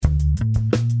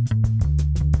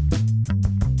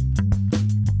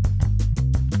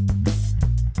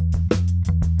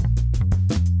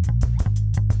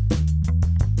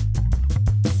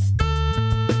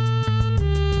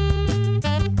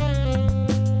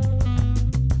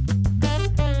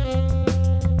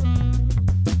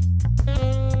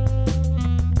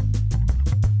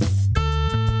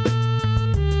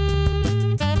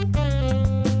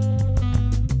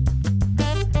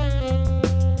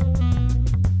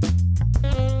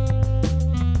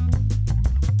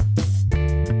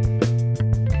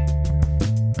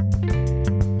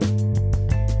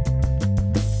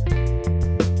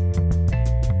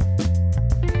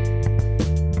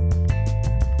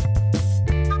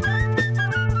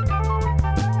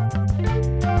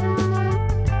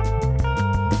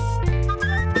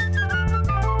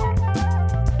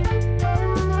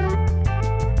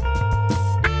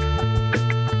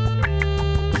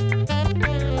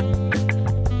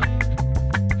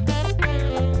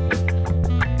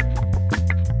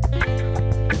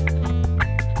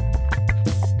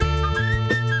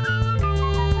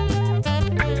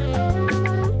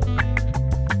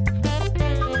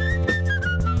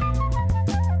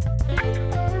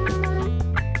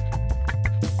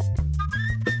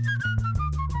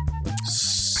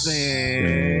Yeah.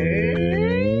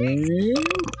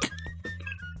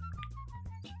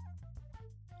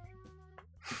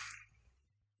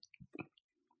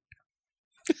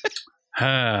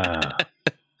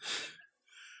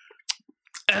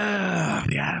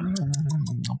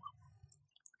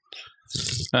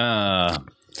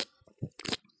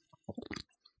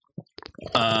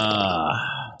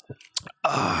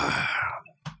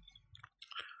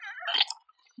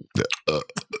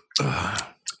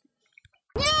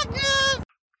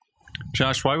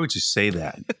 Josh, why would you say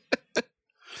that?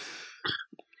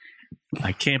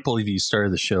 I can't believe you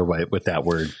started the show with that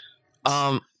word.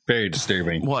 Very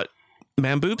disturbing. What?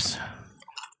 Man boobs?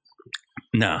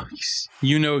 No,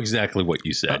 you know exactly what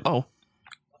you said. Oh.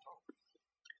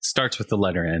 It starts with the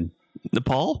letter N.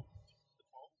 Nepal?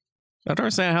 I don't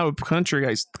understand how a country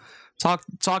guys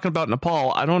talking about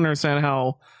Nepal. I don't understand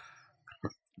how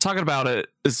talking about it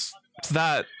is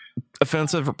that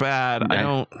offensive or bad.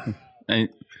 No,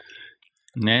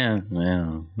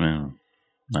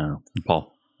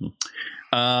 Nepal.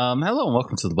 Hello and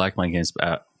welcome to the Black Mind Games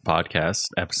podcast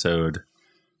episode,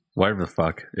 whatever the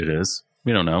fuck it is.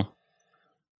 We don't know.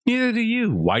 Neither do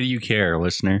you. Why do you care,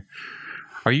 listener?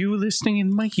 Are you listening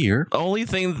in my ear? The only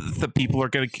thing that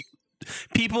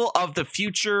people of the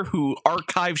future who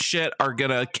archive shit are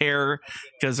gonna care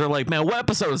because they're like, man, what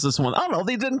episode is this one? I don't know.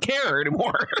 They didn't care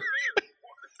anymore.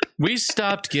 We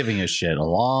stopped giving a shit a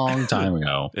long time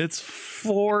ago. It's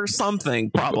for something,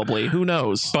 probably. Who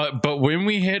knows? But when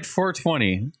we hit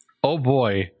 420, oh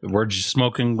boy, we're just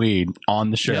smoking weed on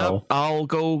the show. Yep, I'll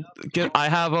go get. I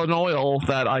have an oil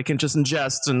that I can just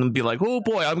ingest and be like, oh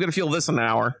boy, I'm gonna feel this in an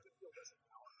hour.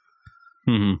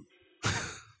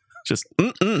 Just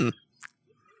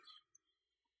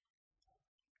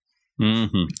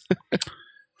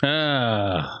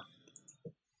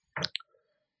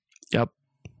Yep.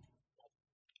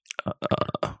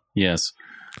 Yes.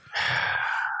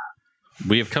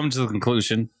 We have come to the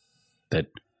conclusion that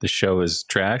the show is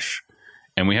trash,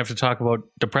 and we have to talk about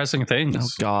depressing things. Oh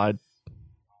God.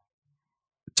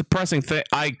 Depressing thing.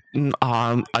 I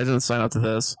didn't sign up to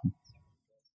this.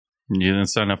 You didn't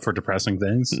sign up for depressing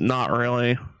things? Not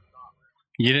really.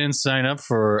 You didn't sign up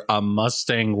for a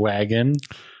Mustang wagon?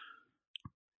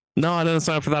 No, I didn't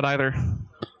sign up for that either.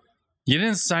 You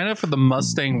didn't sign up for the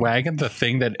Mustang wagon, the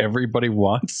thing that everybody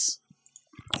wants?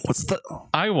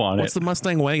 I want it. What's the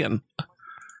Mustang wagon?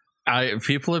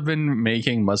 People have been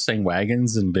making Mustang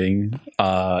wagons and being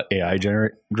AI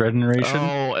generation.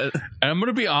 Oh, and I'm going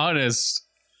to be honest,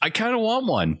 I kind of want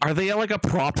one. Are they like a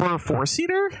proper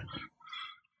four-seater?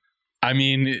 I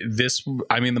mean,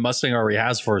 the Mustang already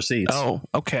has 4 seats. Oh,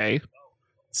 okay.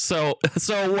 So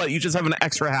what? You just have an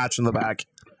extra hatch in the back.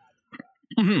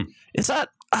 Mm-hmm. Is that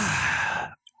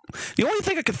the only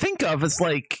thing I could think of? Is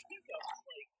like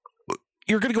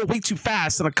you're gonna go way too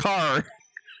fast in a car,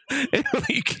 and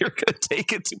you're gonna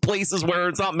take it to places where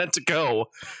it's not meant to go.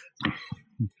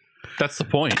 That's the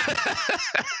point.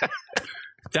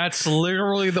 That's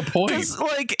literally the point.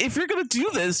 Like, if you're gonna do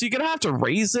this, you're gonna have to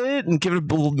raise it and give it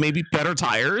maybe better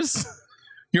tires.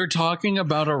 You're talking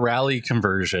about a rally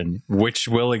conversion, which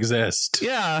will exist.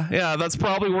 Yeah, that's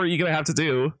probably what you're gonna have to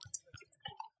do.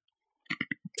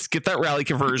 Just get that rally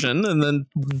conversion and then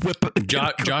whip it.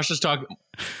 Josh is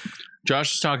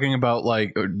talking about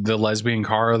like the lesbian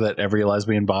car that every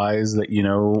lesbian buys that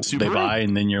Subaru? They buy,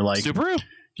 and then you're like, Subaru?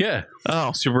 Yeah.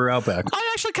 Oh, Subaru Outback.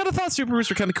 I actually kind of thought Subarus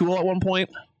were kind of cool at one point.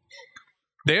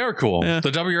 They are cool. Yeah.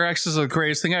 The WRX is the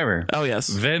greatest thing ever. Oh, yes.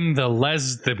 Then the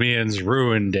lesbians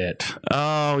ruined it.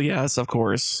 Oh, yes, of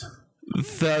course.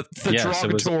 The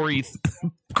derogatory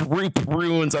group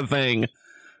ruins a thing.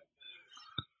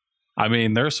 I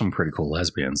mean, there's some pretty cool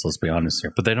lesbians, let's be honest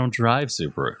here, but they don't drive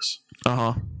Subarus.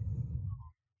 Uh-huh.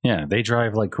 Yeah, they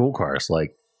drive like cool cars,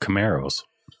 like Camaros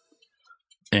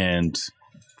and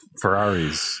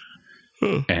Ferraris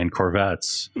and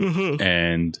Corvettes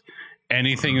and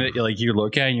anything that you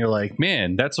look at and you're like,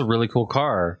 man, that's a really cool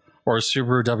car, or a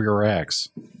Subaru WRX.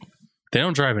 They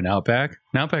don't drive an Outback.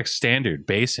 An Outback's standard,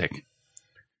 basic.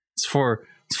 It's for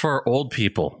old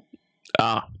people.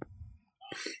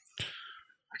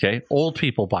 Okay, old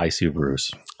people buy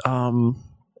Subarus.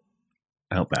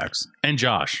 Outbacks. And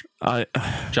Josh buys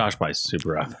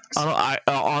Subaru. I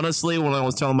honestly, when I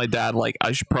was telling my dad, like,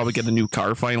 I should probably get a new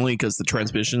car finally because the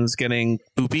transmission's getting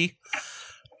boopy.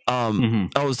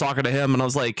 I was talking to him and I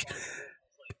was like,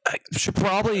 I should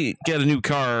probably get a new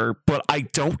car, but I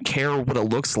don't care what it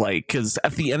looks like because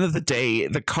at the end of the day,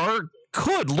 the car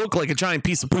could look like a giant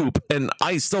piece of poop and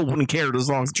I still wouldn't care as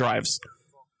long as it drives.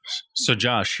 So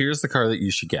Josh, here's the car that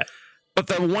you should get.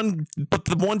 But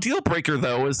the one deal breaker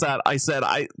though is that I said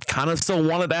I kind of still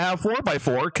wanted to have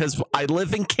 4x4 because I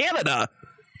live in Canada.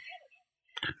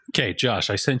 Okay, Josh,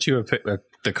 I sent you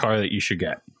the car that you should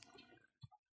get.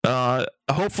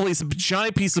 Hopefully it's a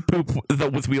giant piece of poop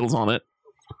with wheels on it.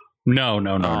 No,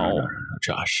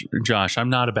 Josh, I'm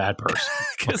not a bad person.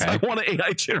 Because I want an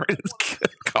AI generated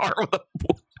car with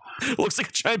looks like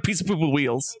a giant piece of poop with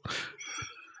wheels.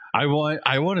 I want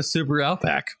a Subaru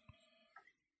Outback.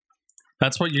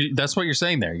 That's what you're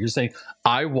saying there. You're saying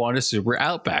I want a Subaru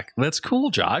Outback. That's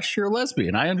cool, Josh. You're a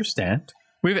lesbian. I understand.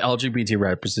 We have LGBT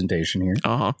representation here.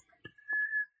 Uh-huh.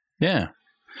 Yeah.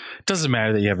 Doesn't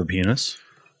matter that you have a penis.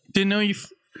 Didn't know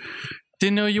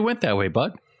you went that way,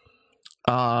 bud.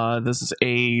 This is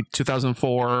a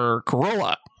 2004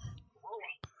 Corolla.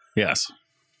 Yes.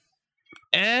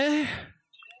 I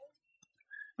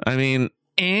mean,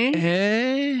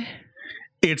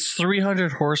 It's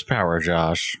 300 horsepower,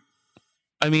 Josh.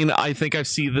 I mean, I think I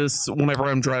see this whenever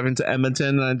I'm driving to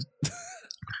Edmonton.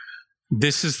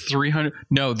 This is 300.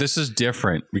 No, this is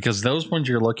different because those ones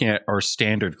you're looking at are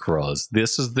standard Corollas.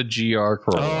 This is the GR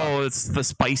Corolla. Oh, it's the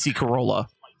spicy Corolla.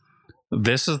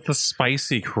 This is the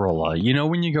spicy Corolla. You know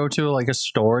when you go to like a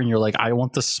store and you're like, I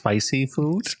want the spicy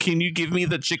food? Can you give me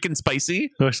the chicken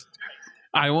spicy?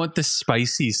 I want the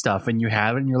spicy stuff, and you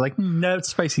have it, and you're like, no, it's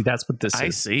spicy. That's what this is. I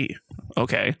see.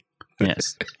 Okay.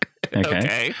 Yes.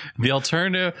 Okay. The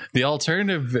alternative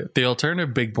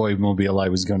big boy mobile I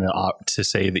was going to opt to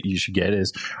say that you should get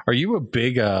is, are you a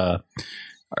big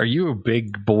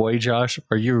boy, Josh?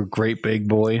 Are you a great big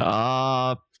boy?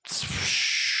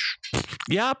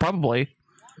 Yeah, probably.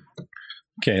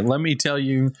 Okay, let me tell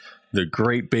you the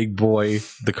great big boy,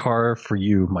 the car for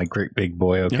you, my great big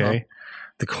boy, okay? Uh-huh.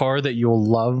 The car that you'll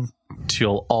love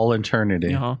till all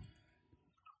eternity. Uh-huh.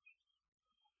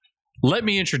 Let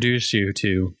me introduce you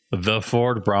to the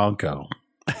Ford Bronco.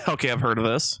 Okay, I've heard of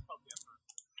this.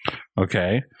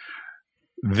 Okay.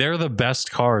 They're the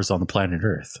best cars on the planet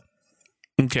Earth.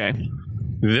 Okay.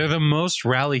 They're the most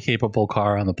rally-capable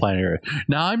car on the planet Earth.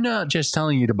 Now, I'm not just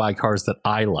telling you to buy cars that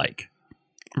I like.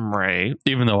 Right.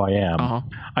 Even though I am. Uh-huh.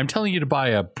 I'm telling you to buy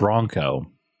a Bronco,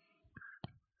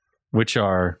 which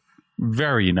are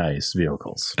very nice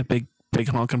vehicles. A big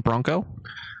honking Bronco?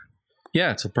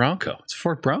 Yeah, it's a Bronco. It's a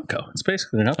Ford Bronco. It's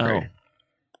basically an upgrade.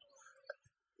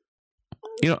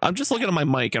 You know, I'm just looking at my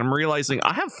mic and I'm realizing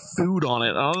I have food on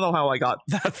it. I don't know how I got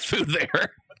that food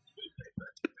there.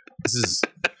 This is,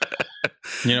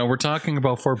 we're talking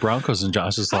about Ford Broncos, and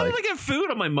Josh is how like, did I get food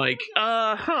on my mic?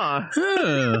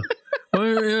 Well,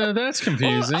 yeah, that's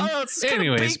confusing. It's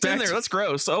anyways, back in there. That's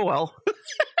gross. Oh well.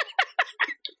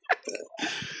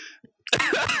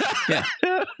 Yeah.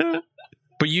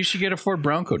 But you should get a Ford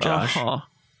Bronco, Josh. Uh-huh.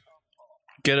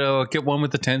 Get one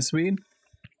with the 10-speed.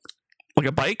 Like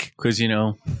a bike? Because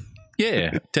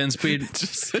 10-speed.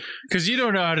 Because you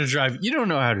don't know how to drive. You don't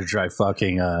know how to drive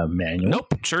fucking manual.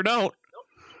 Nope, sure don't.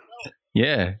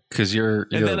 Yeah, because you're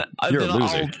a loser.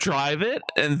 I'll drive it,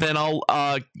 and then I'll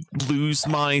lose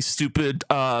my stupid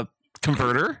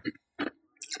converter.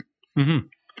 Mm-hmm.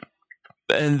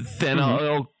 And then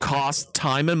it'll cost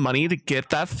time and money to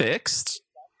get that fixed.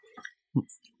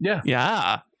 Yeah.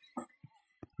 Yeah.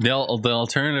 The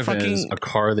alternative is a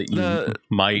car that you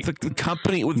might...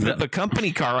 The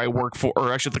company car I work for,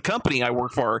 or actually the company I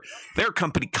work for, their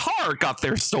company car got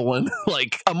theirs stolen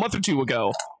like a month or two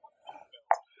ago.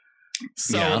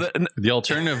 So yeah. The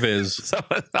alternative is... So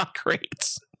it's not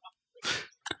great.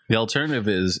 The alternative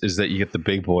is that you get the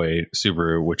big boy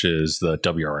Subaru, which is the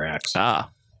WRX.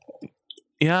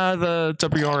 Yeah, the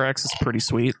WRX is pretty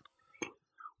sweet.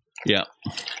 Yeah.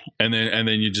 And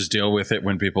then you just deal with it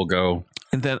when people go...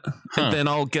 And then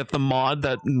I'll get the mod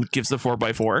that gives the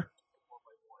 4x4.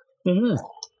 Mm-hmm.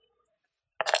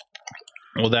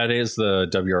 Well, that is the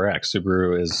WRX.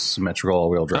 Subaru is symmetrical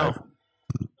all-wheel drive.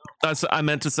 I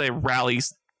meant to say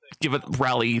rallies. Give it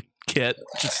rally kit.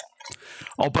 Just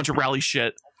a bunch of rally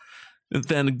shit. And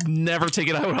then never take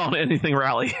it out on anything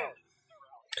rally.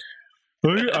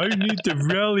 I need the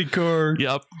rally car.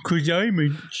 Yep. Because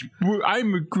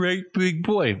I'm a great big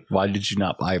boy. Why did you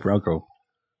not buy a Bronco?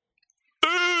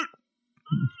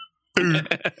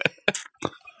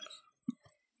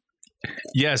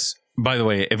 Yes, by the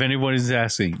way, if anyone is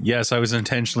asking, yes, I was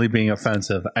intentionally being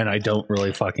offensive, and I don't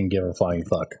really fucking give a flying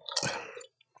fuck.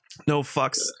 No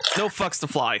fucks to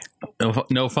fly.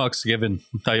 No fucks given.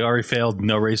 I already failed.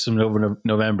 No race from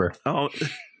November. Oh, it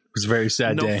was a very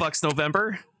sad day. No fucks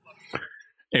November.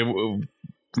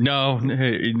 No.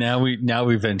 Now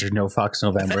we've entered no fucks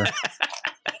November.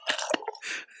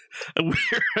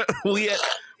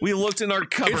 We looked in our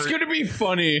cupboard. It's gonna be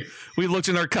funny. We looked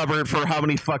in our cupboard for how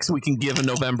many fucks we can give in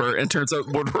November, and turns out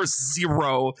we're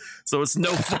 0. So it's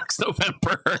no fucks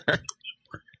November.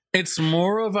 It's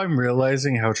more of I'm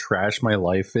realizing how trash my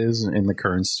life is in the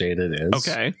current state it is.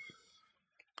 Okay.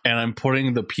 And I'm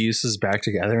putting the pieces back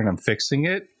together and I'm fixing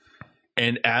it.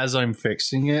 And as I'm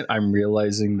fixing it, I'm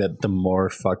realizing that the more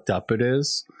fucked up it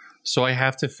is. So I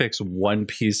have to fix one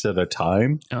piece at a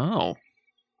time. Oh.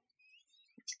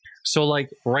 So like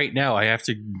right now I have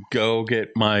to go get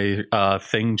my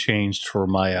thing changed for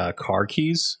my car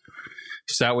keys.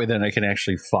 So that way then I can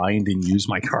actually find and use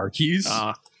my car keys.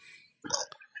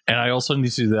 And I also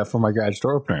need to do that for my garage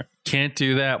door opener. Can't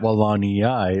do that while on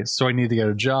EI, so I need to get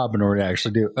a job in order to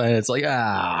actually do it. And it's like,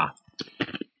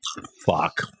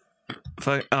 fuck.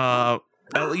 At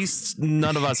least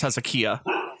none of us has a Kia.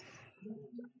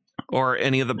 Or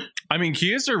any of the... I mean,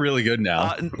 Kias are really good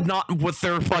now. Not with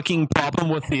their fucking problem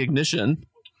with the ignition.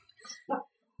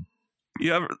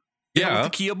 You ever... Yeah.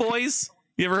 With the Kia boys?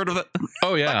 You ever heard of that?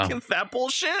 Oh, yeah. Fucking that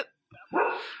bullshit?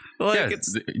 Like, yeah.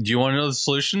 Do you want to know the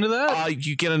solution to that?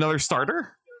 You get another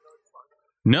starter?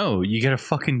 No, you get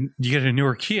a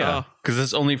newer Kia because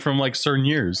it's only from like certain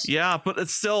years. Yeah, but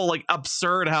it's still like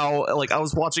absurd how like I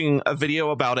was watching a video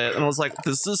about it and I was like,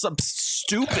 this is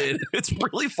stupid. It's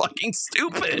really fucking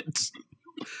stupid.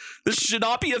 This should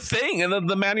not be a thing. And then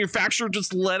the manufacturer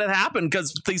just let it happen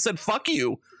because they said fuck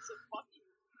you.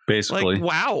 Basically, like,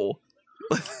 wow.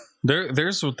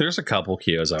 There's a couple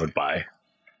Kias I would buy.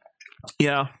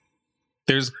 Yeah.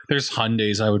 There's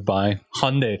Hyundais I would buy.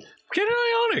 Hyundai. Get an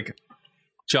Ioniq.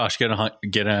 Josh, get an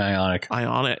Ioniq.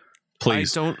 Ioniq.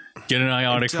 Please. Get an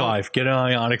Ioniq 5. Get an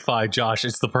Ioniq 5. Josh,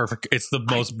 it's the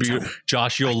most beautiful.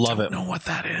 Josh, you'll love it. I don't know what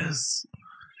that is.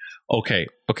 Okay.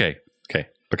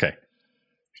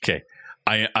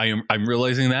 I'm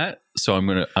realizing that, so I'm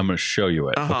gonna show you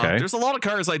it. Okay. There's a lot of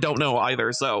cars I don't know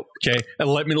either, so okay. And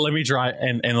let me drive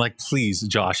and like please,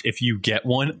 Josh, if you get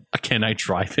one, can I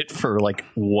drive it for like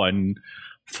 1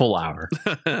 full hour?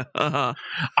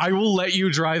 I will let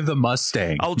you drive the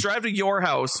Mustang. I'll drive to your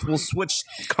house. We'll switch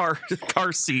car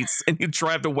seats, and you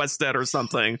drive to Weststead or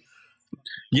something.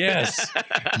 Yes,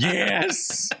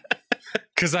 yes.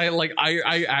 Because I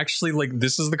actually like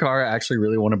this is the car I actually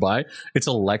really want to buy. It's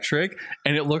electric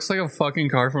and it looks like a fucking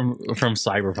car from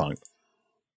Cyberpunk.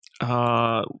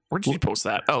 Where did you post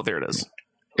that? Oh, there it is.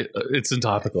 It's in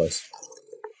topic list.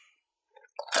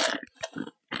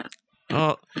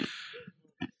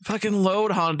 Fucking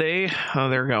load Hyundai. Oh,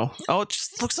 there we go. Oh, it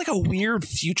just looks like a weird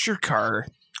future car.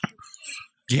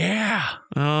 Yeah.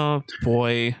 Oh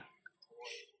boy.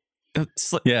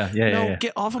 It's like, yeah.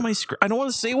 Get off of my screen. I don't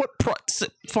want to say what.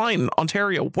 Fine,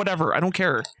 Ontario, whatever. I don't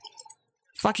care.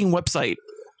 Fucking website.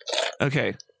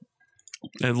 Okay.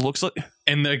 It looks like,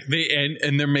 and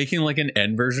they're making like an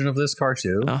N version of this car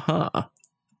too.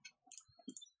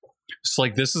 It's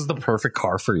like this is the perfect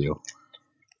car for you.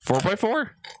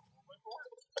 4x4.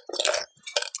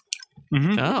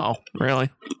 Mm-hmm. Oh, really?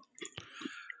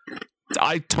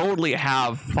 I totally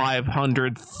have 50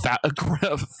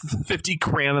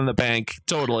 grand in the bank.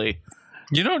 Totally.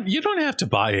 You don't have to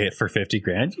buy it for 50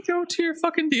 grand. You go to your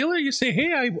fucking dealer. You say,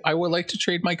 hey, I would like to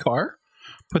trade my car.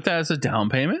 Put that as a down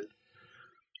payment.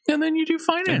 And then you do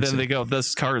financing. And then they go,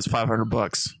 this car is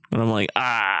 $500. And I'm like,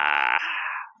 I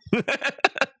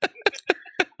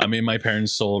mean, my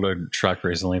parents sold a truck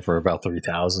recently for about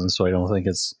 $3,000. So I don't think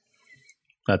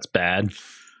that's bad.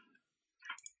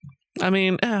 I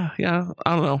mean, yeah,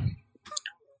 I don't know.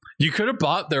 You could have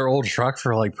bought their old truck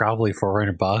for like probably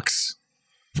 $400.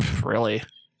 Really?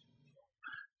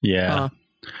 Yeah.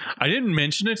 I didn't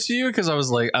mention it to you because I was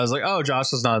like, oh,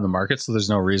 Josh is not in the market, so there's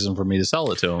no reason for me to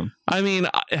sell it to him. I mean,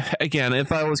 again,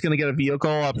 if I was going to get a vehicle,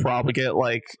 I'd probably get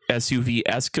like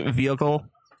SUV-esque vehicle.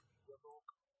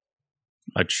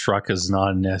 A truck is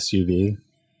not an SUV.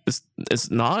 It's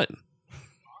not.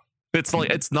 It's like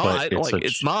it's not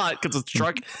it's not because it's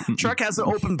truck. Truck has an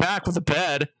open back with a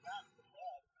bed.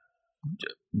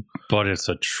 But it's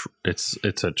a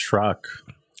truck.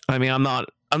 I mean, I'm not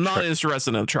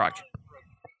interested in a truck.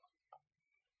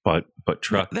 But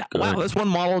truck. Wow, this one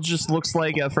model just looks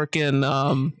like a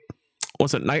freaking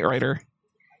what's it, Knight Rider?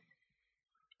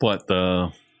 What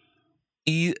the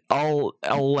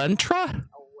Elantra?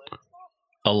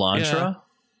 Elantra?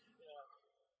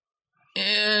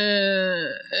 Yeah.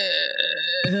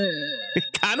 It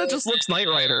kind of just looks Knight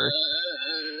Rider.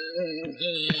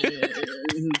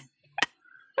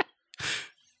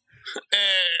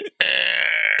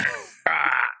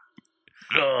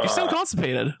 You sound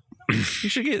constipated. You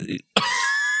should get. You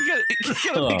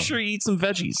gotta make sure you eat some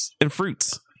veggies and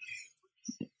fruits.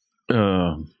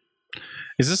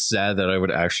 Is this sad that I would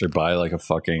actually buy like a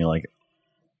fucking like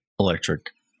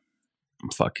electric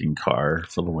fucking car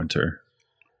for the winter?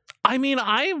 I mean,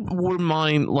 I wouldn't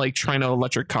mind like trying an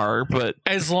electric car, but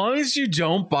as long as you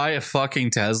don't buy a fucking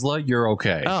Tesla, you're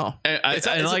okay. Oh, is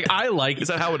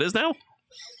that how it is now?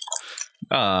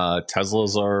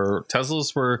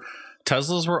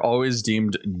 Teslas were always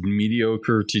deemed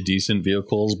mediocre to decent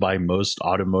vehicles by most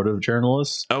automotive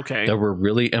journalists. Okay. That were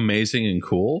really amazing and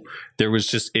cool. There was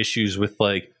just issues with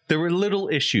there were little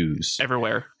issues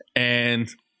everywhere. And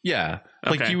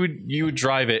like you would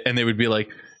drive it and they would be like,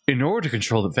 in order to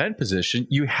control the vent position,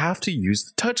 you have to use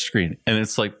the touchscreen. And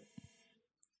it's like,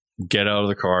 get out of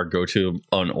the car, go to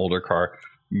an older car,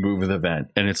 move the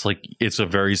vent. And it's like, it's a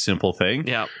very simple thing.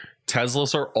 Yeah.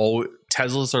 Teslas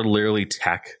are literally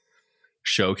tech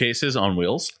showcases on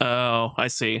wheels. Oh, I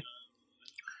see.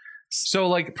 So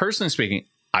like, personally speaking,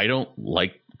 I don't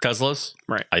like Teslas.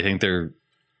 Right. I think they're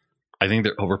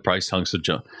overpriced hunks of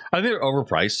junk. I think they're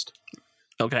overpriced.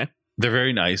 Okay. They're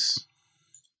very nice,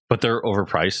 but they're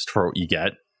overpriced for what you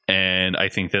get. And I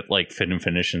think that like fit and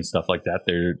finish and stuff like that,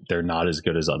 they're not as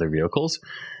good as other vehicles.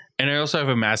 And I also have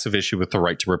a massive issue with the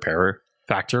right to repair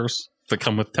factors that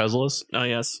come with Teslas. Oh,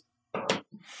 yes.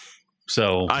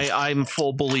 So I'm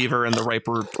full believer in the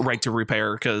right to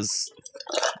repair, because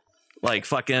like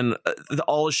fucking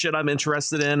all the shit I'm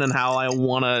interested in and how I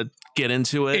want to get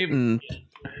into it.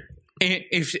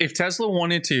 If Tesla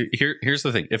wanted to, here's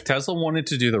the thing. If Tesla wanted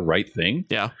to do the right thing,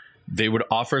 they would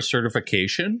offer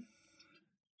certification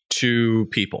to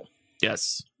people.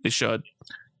 Yes, they should.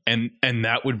 And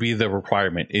that would be the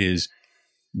requirement is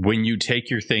when you take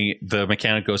your thing, the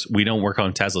mechanic goes, we don't work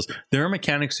on Teslas. There are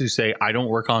mechanics who say, I don't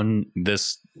work on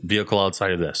this vehicle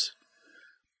outside of this.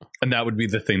 And that would be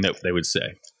the thing that they would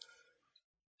say.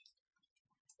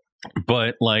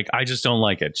 But like, I just don't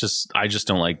like it. I just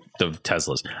don't like the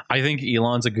Teslas. I think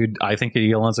Elon's a good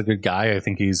guy. I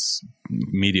think he's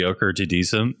mediocre to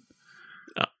decent.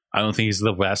 I don't think he's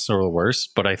the best or the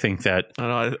worst, but I think that I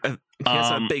don't know. He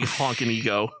has a big honking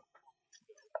ego.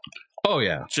 Oh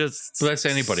yeah, just so that's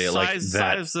anybody like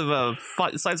that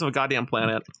size of a goddamn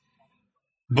planet.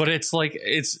 But it's like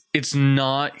it's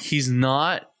not. He's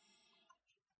not.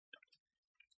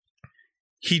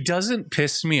 He doesn't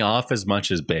piss me off as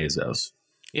much as Bezos.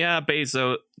 Yeah,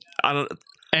 Bezos.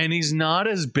 And he's not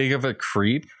as big of a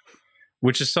creep,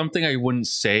 which is something I wouldn't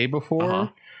say before. Uh-huh.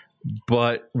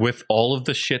 But with all of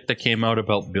the shit that came out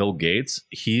about Bill Gates,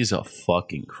 he's a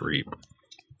fucking creep.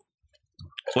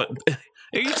 What?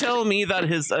 Are you telling me that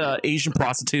his Asian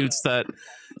prostitutes that,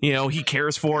 he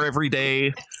cares for every day,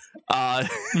 you got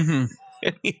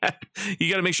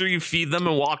to make sure you feed them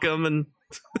and walk them and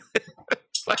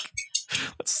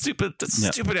that's stupid. That's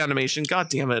stupid animation. God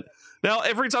damn it. Now,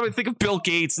 every time I think of Bill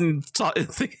Gates and I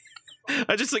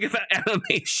just think of that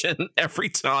animation every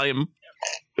time.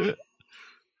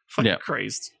 Fucking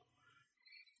Christ.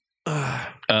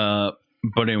 But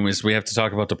anyways, we have to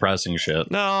talk about depressing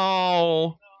shit.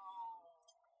 No.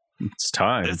 It's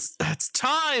time. It's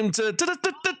time to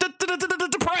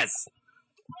depress.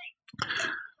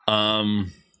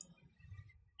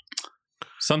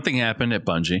 Something happened at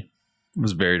Bungie. It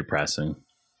was very depressing.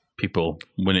 People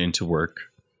went into work,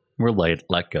 were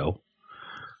let go.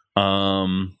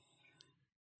 Devs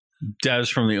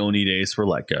from the Oni days were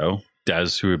let go.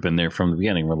 Devs who had been there from the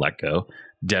beginning were let go.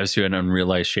 Devs who had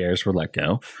unrealized shares were let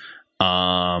go.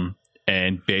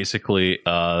 And basically,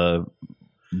 Bungie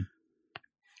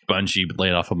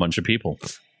laid off a bunch of people.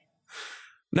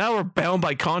 Now we're bound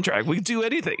by contract. We can do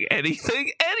anything.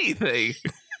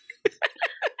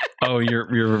 Oh, you're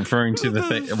referring to the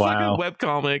thing? Wow.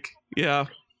 Webcomic. Yeah.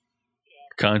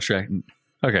 Contract.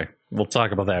 Okay. We'll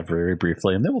talk about that very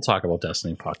briefly, and then we'll talk about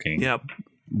Destiny fucking. Yep.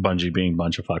 Bungie being a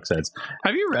bunch of fuckheads.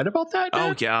 Have you read about that,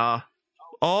 man?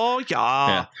 Oh,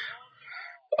 yeah.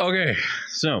 Okay.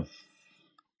 So,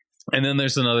 and then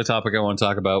there's another topic I want to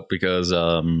talk about because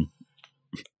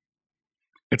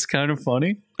it's kind of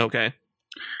funny. Okay.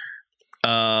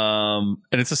 And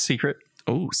it's a secret.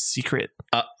 Oh, secret.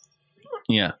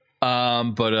 Yeah.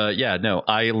 No,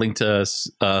 I linked a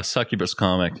Succubus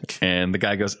comic, and the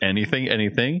guy goes, anything.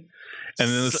 And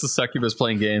then it's the Succubus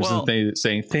playing games and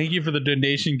saying, thank you for the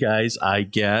donation, guys, I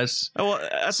guess.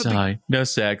 Sigh. No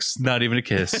sex. Not even a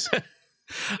kiss.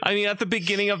 I mean, at the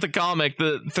beginning of the comic,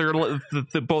 they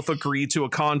both agree to a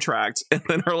contract, and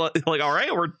then are like, all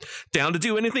right, we're down to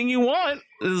do anything you want.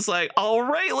 It's like, all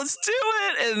right, let's do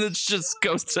it. And it just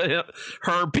goes to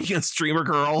her being a streamer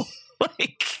girl.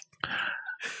 Like,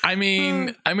 I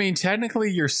mean,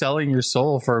 technically you're selling your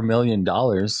soul for $1 million.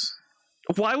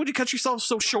 Why would you cut yourself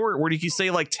so short? Where did you say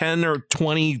like 10 or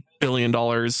 $20 billion?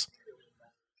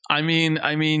 I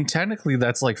mean, technically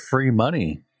that's like free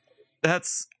money.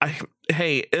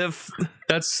 Hey, if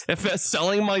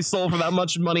selling my soul for that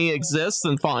much money exists,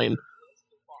 then fine.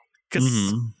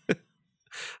 Because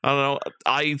I don't know,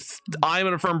 I'm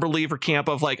in a firm believer camp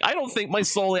of like, I don't think my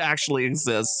soul actually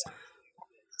exists.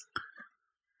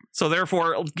 So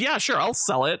therefore, yeah, sure, I'll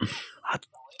sell it.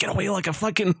 Get away like a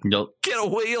fucking. Get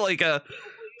away like a.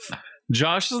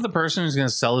 Josh is the person who's going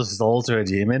to sell his soul to a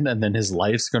demon, and then his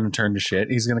life's going to turn to shit.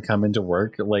 He's going to come into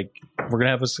work like we're going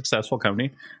to have a successful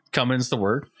company. Come into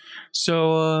work.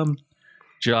 So,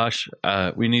 Josh,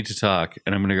 we need to talk,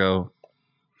 and I'm going to go.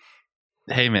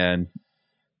 Hey, man,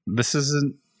 this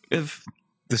isn't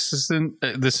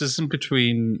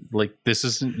between like this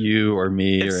isn't you or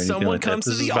me or anything like that. If someone comes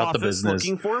to the office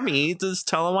looking for me, just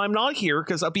tell them I'm not here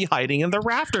because I'll be hiding in the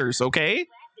rafters. Okay.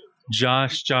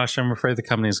 Josh, I'm afraid the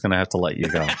company is going to have to let you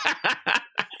go.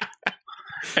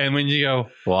 And when you go,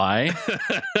 why?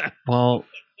 Well,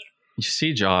 you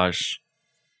see, Josh,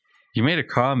 you made a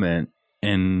comment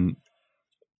and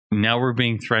now we're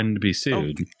being threatened to be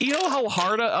sued. You know how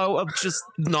hard I'll just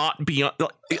not be on.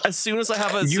 As soon as I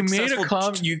have a you made a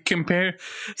comment. You compare.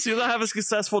 As soon as I have a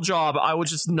successful job, I would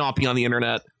just not be on the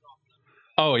internet.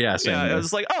 Oh yeah, same. Yeah. I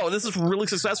was like, oh, this is really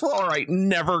successful. All right,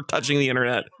 never touching the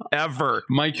internet ever.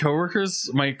 My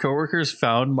coworkers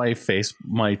found my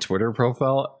Twitter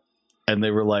profile, and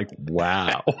they were like,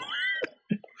 "Wow,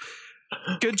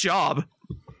 good job."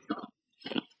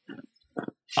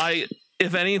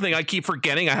 If anything, I keep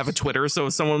forgetting I have a Twitter. So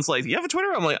if someone's like, "You have a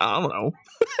Twitter?" I'm like, I don't know.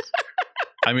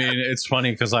 I mean, it's funny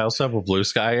because I also have a Blue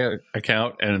Sky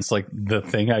account, and it's like the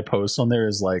thing I post on there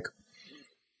is like,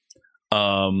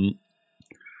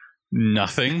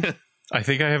 nothing. I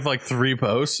think I have like 3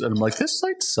 posts, and I'm like, this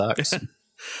site sucks.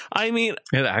 I mean,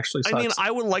 it actually sucks. I mean,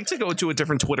 I would like to go to a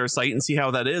different Twitter site and see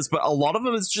how that is, but a lot of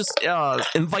them is just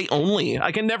invite only.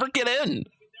 I can never get in.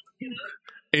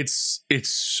 It's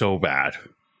so bad.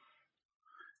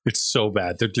 It's so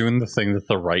bad. They're doing the thing that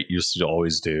the right used to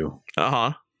always do.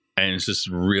 Uh-huh. And it's just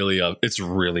really it's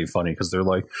really funny because they're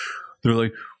like,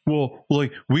 well,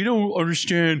 like, we don't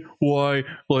understand why,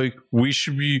 like, we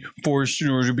should be forced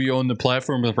in order to be on the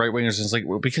platform with right wingers. It's like,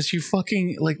 well, because you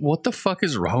fucking, like, what the fuck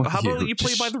is wrong with you? How about you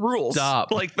play by the rules?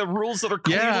 Stop. Like, the rules that are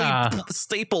clearly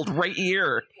stapled right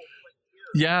here.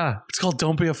 Yeah. It's called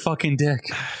Don't Be a Fucking Dick.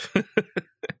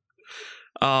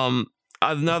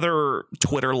 Another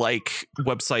Twitter-like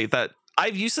website that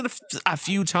I've used it a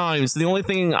few times. The only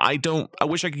thing I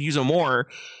wish I could use it more,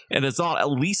 and it's not at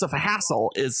least of a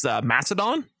hassle, is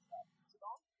Mastodon.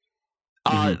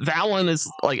 That one is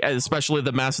like, especially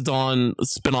the Mastodon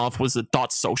spinoff was a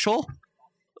 .social.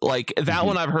 Like that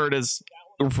one I've heard is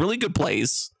a really good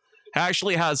place. It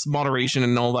actually has moderation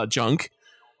and all that junk.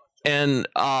 And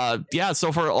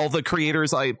so for all the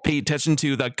creators I pay attention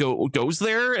to that goes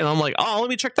there, and I'm like, oh, let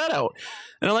me check that out.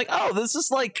 And I'm like, oh, this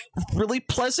is like really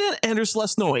pleasant, and there's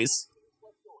less noise.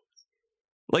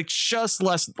 Like just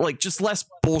less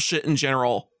bullshit in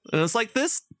general. And it's like,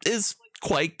 this is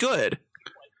quite good.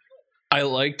 I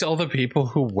liked all the people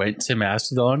who went to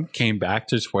Mastodon came back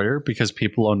to Twitter because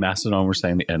people on Mastodon were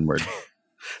saying the N-word.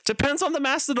 Depends on the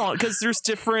Mastodon, because there's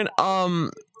different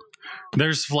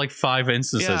there's like 5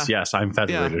 instances. Yeah. Yes, I'm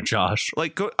federated, Josh.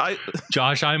 Like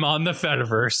Josh, I'm on the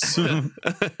Fediverse.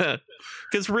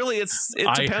 Because really, it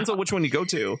depends on which one you go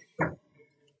to.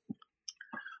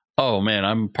 Oh man,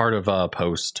 I'm part of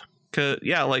Post.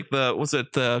 Like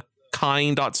the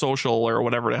kind.social or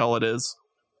whatever the hell it is.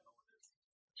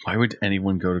 Why would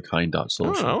anyone go to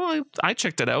kind.social? I don't know. I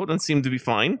checked it out and it seemed to be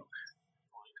fine.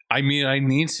 I mean, I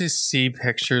need to see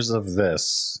pictures of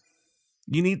this.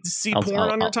 You need to see porn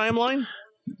on your timeline?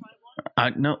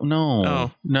 No.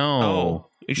 Oh. No. Oh,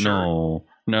 you sure?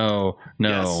 No.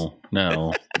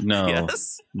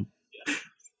 Yes.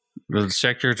 Let's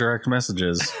check your direct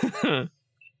messages.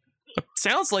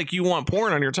 Sounds like you want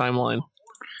porn on your timeline.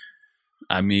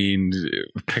 I mean,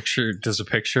 does a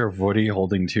picture of Woody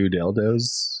holding 2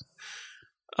 dildos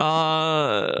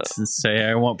say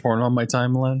I want porn on my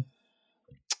timeline?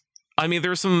 I mean,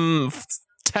 there's some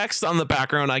text on the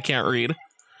background I can't read.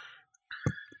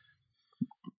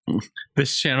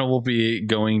 This channel will be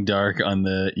going dark on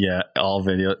the all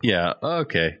video. Yeah,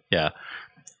 okay, yeah.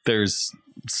 There's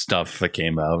stuff that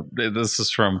came out. This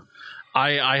is from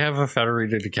I have a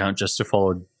federated account just to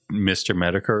follow Mr.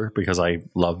 Medicare because I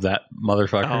love that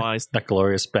motherfucker. That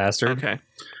glorious bastard. Okay.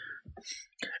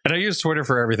 And I use Twitter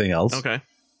for everything else. Okay.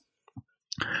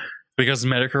 Because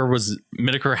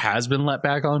Medicare has been let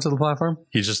back onto the platform.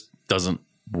 He just doesn't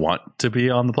want to be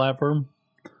on the platform.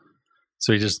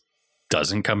 So he just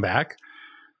doesn't come back.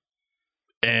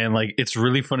 And like, it's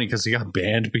really funny because he got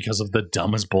banned because of the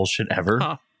dumbest bullshit ever.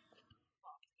 Huh.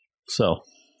 So,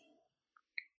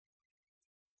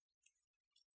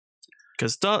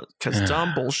 because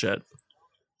dumb bullshit.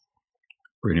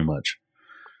 Pretty much.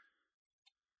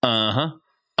 But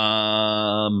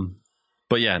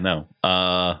yeah, no.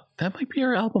 That might be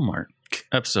our album art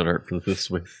episode art for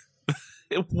this week.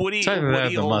 Woody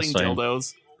holding Mustang.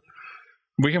 dildos.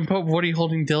 We can put Woody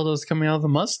holding dildos coming out of the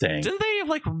Mustang. Didn't they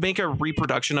like make a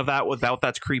reproduction of that without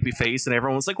that creepy face? And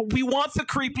everyone's like, "We want the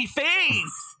creepy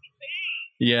face."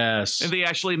 Yes. And they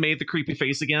actually made the creepy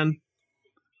face again.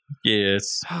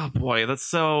 Yes. Oh boy, that's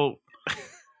so.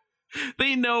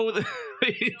 They know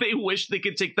they wish they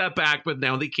could take that back, but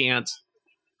now they can't.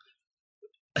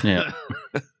 Yeah.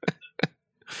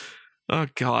 Oh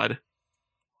God.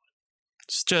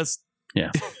 It's just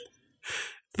yeah.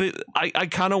 I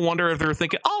kind of wonder if they're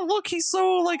thinking, "Oh look, he's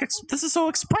so like this is so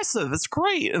expressive. It's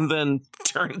great," and then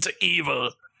turn into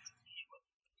Eva.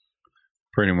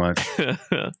 Pretty much.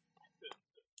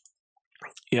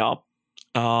 Yeah.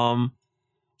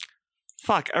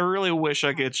 Fuck, I really wish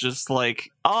I could just like,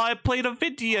 oh, I played a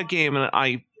video game, and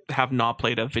I have not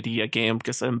played a video game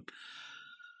because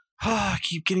I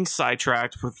keep getting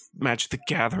sidetracked with Magic the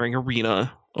Gathering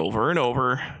Arena over and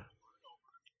over.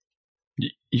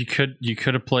 You could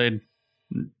have played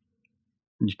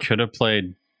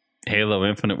Halo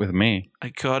Infinite with me. I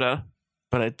coulda,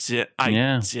 but I didn't.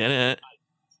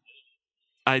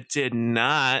 I did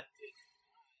not.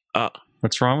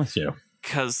 What's wrong with you?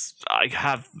 Because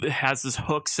it has his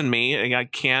hooks in me, and I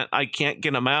can't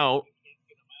get them out.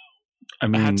 I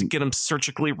mean, I had to get them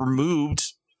surgically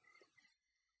removed,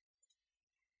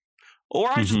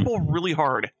 or I just pull really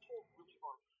hard,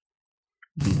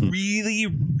 really,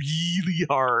 really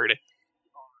hard.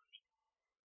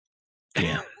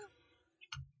 Yeah,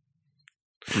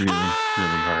 really, really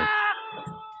hard.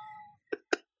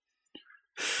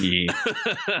 Yeah.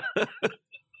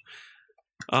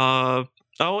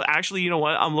 Oh, actually, you know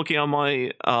what? I'm looking on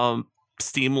my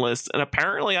Steam list, and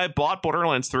apparently I bought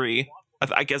Borderlands 3.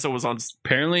 I guess it was on...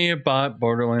 Apparently you bought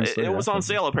Borderlands 3. It was on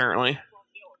sale, apparently.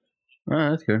 Oh,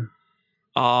 that's good.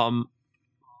 What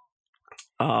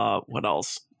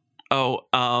else? Oh,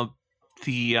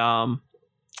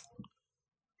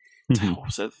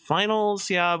 was it Finals?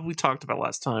 Yeah, we talked about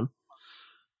last time.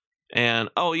 And,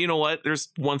 oh, you know what? There's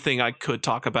one thing I could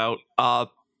talk about.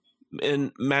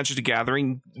 In Magic the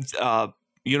Gathering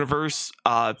universe,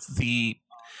 you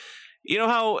know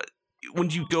how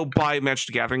when you go buy Magic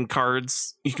the Gathering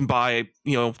cards, you can buy,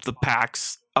 the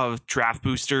packs of draft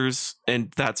boosters,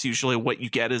 and that's usually what you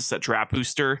get is a draft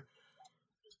booster.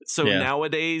 So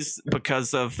nowadays,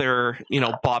 because of their,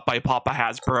 bought by Papa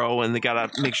Hasbro, and they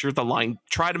gotta make sure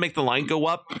try to make the line go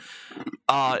up.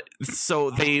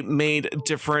 So they made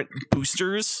different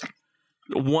boosters.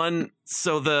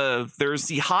 There's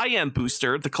the high-end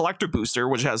booster, the collector booster,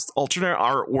 which has alternate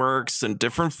artworks and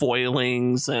different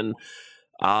foilings and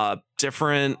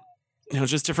different,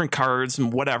 just different cards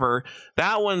and whatever.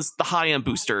 That one's the high-end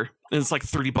booster, and it's like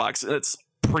 $30. It's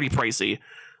pretty pricey.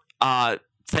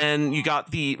 Then you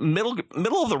got the middle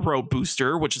of the road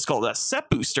booster, which is called a set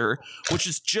booster, which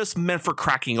is just meant for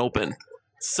cracking open.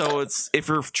 So it's, if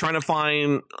you're trying to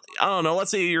find, I don't know, let's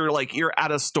say you're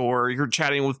at a store, you're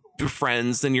chatting with your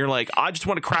friends, and you're like, I just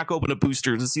want to crack open a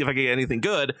booster to see if I can get anything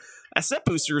good. A set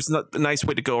booster is a nice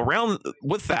way to go around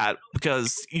with that,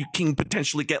 because you can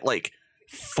potentially get like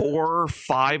 4 or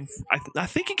 5. I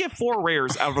think you get 4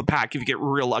 rares out of a pack if you get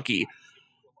real lucky.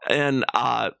 And,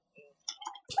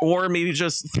 or maybe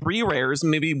just 3 rares, and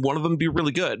maybe one of them be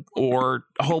really good, or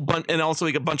a whole bunch, and also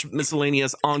like a bunch of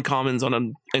miscellaneous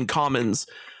uncommons and commons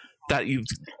that you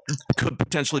could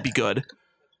potentially be good.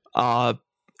 And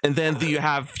then you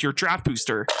have your draft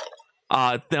booster.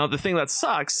 Now the thing that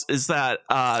sucks is that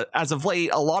as of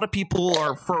late, a lot of people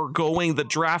are foregoing the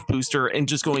draft booster and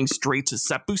just going straight to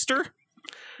set booster.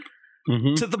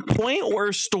 To the point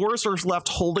where stores are left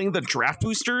holding the draft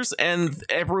boosters, and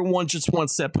everyone just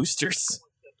wants set boosters.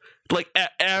 Like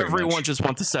everyone just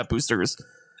wants the set boosters,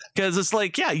 because it's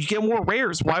like, yeah, you get more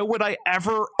rares. Why would I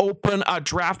ever open a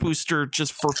draft booster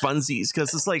just for funsies?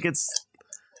 Because it's like, it's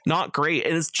not great,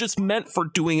 and it's just meant for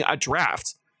doing a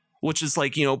draft, which is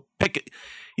like, you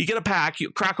get a pack, you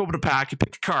crack open a pack, you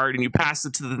pick a card, and you pass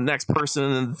it to the next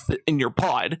person in your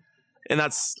pod, and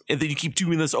then you keep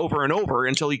doing this over and over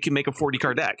until you can make a 40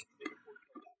 card deck.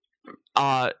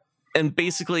 And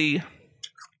basically,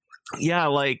 yeah,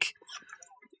 like.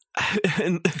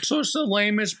 And so it's the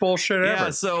lamest bullshit ever. Yeah,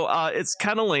 so it's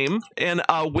kind of lame. And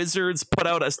Wizards put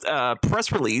out a press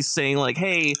release saying like,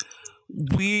 hey,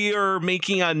 we are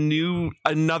making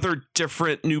another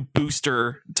different new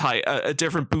booster type, a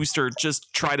different booster,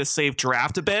 just try to save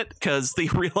draft a bit, because they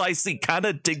realize they kind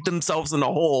of dig themselves in a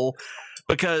hole,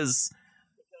 because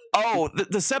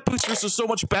the set boosters are so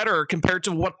much better compared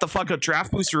to what the fuck a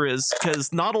draft booster is,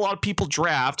 because not a lot of people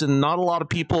draft, and not a lot of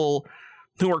people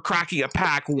who are cracking a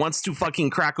pack wants to fucking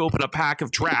crack open a pack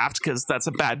of draft, because that's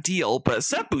a bad deal. But a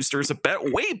set booster is a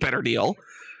way better deal.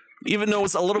 Even though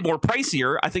it's a little more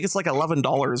pricier. I think it's like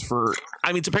 $11 for,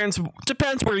 I mean, depends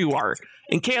where you are.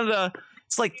 In Canada,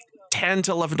 it's like $10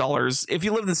 to $11. If you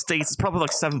live in the States, it's probably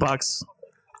like $7.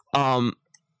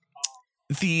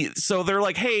 So they're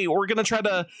like, hey, we're gonna try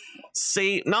to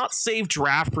not save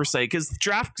draft per se, because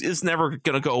draft is never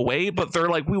gonna go away, but they're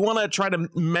like, we want to try to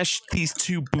mesh these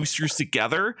two boosters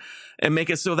together and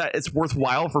make it so that it's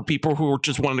worthwhile for people who are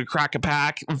just wanting to crack a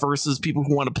pack versus people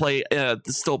who want to play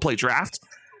still play draft.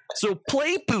 So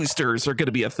play boosters are going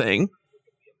to be a thing.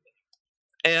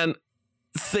 And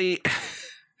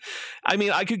I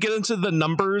mean, I could get into the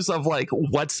numbers of like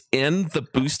what's in the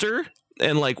booster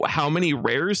and like how many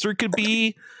rares there could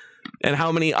be and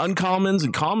how many uncommons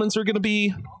and commons are going to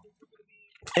be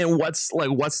and what's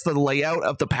the layout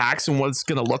of the packs and what it's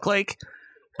going to look like.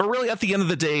 But really at the end of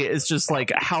the day, it's just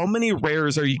like, how many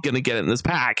rares are you going to get in this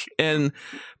pack? And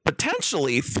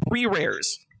potentially 3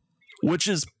 rares, which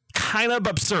is kind of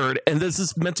absurd, and this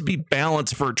is meant to be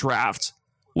balanced for a draft,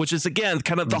 which is again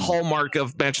kind of the hallmark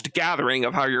of Magic the Gathering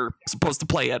of how you're supposed to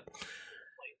play it.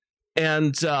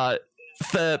 And the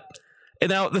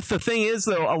thing is,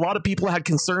 though, a lot of people had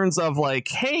concerns of like,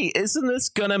 hey, isn't this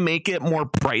gonna make it more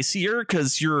pricier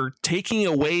because you're taking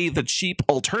away the cheap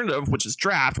alternative, which is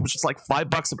draft, which is like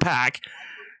 $5 a pack,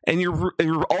 and you're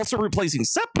also replacing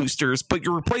set boosters, but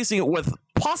you're replacing it with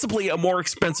possibly a more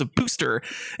expensive booster.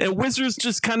 And Wizards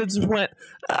just kind of just went,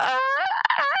 yeah,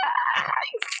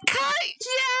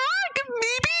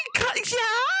 maybe, yeah.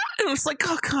 And it's like,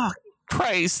 oh, God,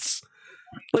 Christ.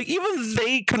 Like, even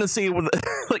they couldn't say it with,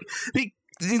 like,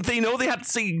 they know they have to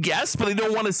say yes, but they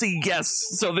don't want to say yes.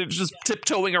 So they're just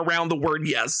tiptoeing around the word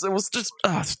yes. It was just,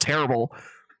 it's terrible.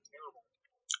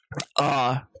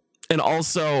 And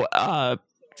also,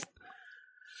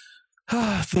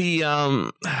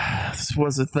 wouldn't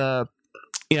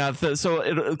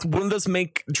this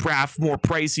make draft more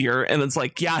pricier? And it's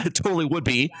like, yeah, it totally would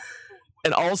be.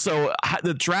 And also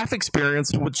the draft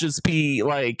experience would just be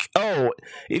like, oh,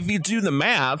 if you do the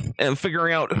math and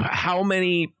figuring out how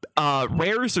many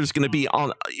rares there's going to be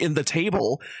in the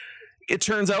table, it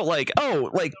turns out like, oh,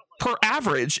 like per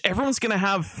average, everyone's going to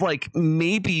have like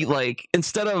maybe like,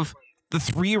 instead of the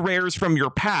 3 rares from your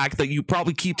pack that you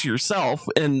probably keep to yourself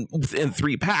in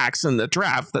 3 packs in the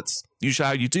draft, that's usually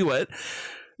how you do it,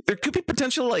 there could be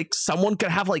potentially like someone could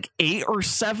have like 8 or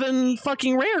 7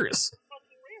 fucking rares.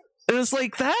 And it's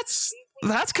like, that's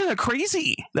kind of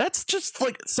crazy. That's just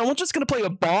like someone's just going to play a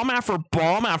bomb after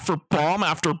bomb after bomb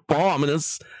after bomb. And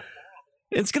it's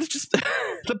going to just,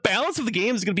 the balance of the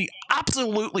game is going to be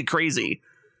absolutely crazy.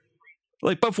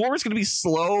 Like, before it's going to be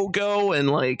slow go and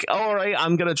like, all right,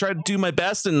 I'm going to try to do my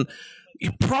best. And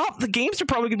the games are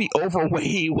probably going to be over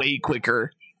way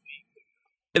quicker.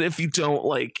 And if you don't,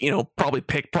 like, probably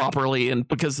pick properly, and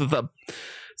because of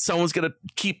someone's going to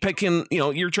keep picking,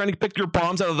 you're trying to pick your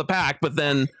bombs out of the pack, but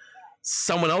then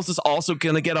someone else is also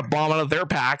going to get a bomb out of their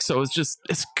pack. So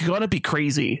it's going to be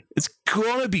crazy. It's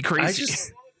going to be crazy.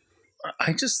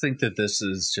 I just think that this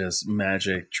is just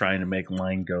Magic trying to make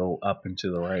line go up and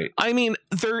to the right. I mean,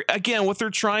 what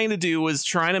they're trying to do is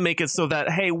trying to make it so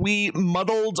that, hey, we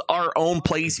muddled our own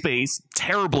play space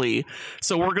terribly.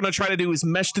 So what we're going to try to do is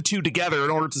mesh the two together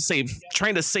in order to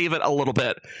trying to save it a little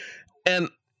bit. And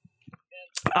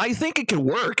I think it can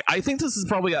work. I think this is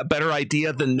probably a better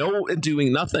idea than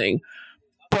doing nothing.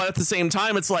 But at the same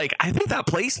time, it's like, I think that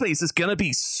play space is going to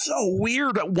be so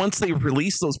weird once they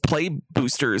release those play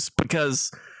boosters,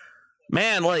 because,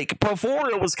 man, like, before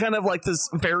it was kind of like this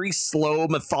very slow,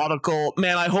 methodical,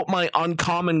 man, I hope my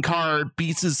uncommon card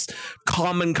beats his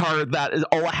common card that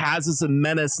all it has is a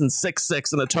menace and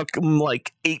 6/6, and it took him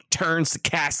like 8 turns to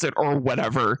cast it or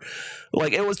whatever.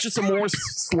 Like, it was just a more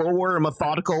slower and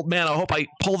methodical, man, I hope I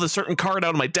pull this certain card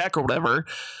out of my deck or whatever.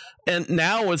 And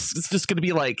now it's just going to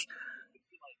be like,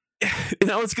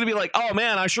 it's going to be like, oh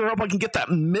man, I sure hope I can get that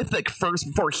mythic first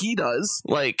before he does.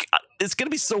 Like, it's going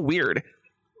to be so weird.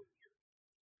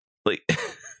 Like,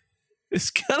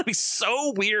 it's going to be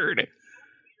so weird.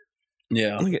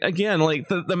 Yeah. Like, again, like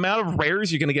the amount of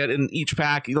rares you're going to get in each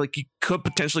pack, like you could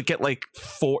potentially get like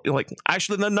 4, like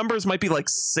actually the numbers might be like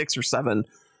 6 or 7,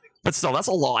 but still, that's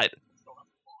a lot.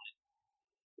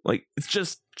 Like, it's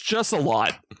just a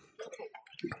lot.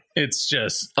 It's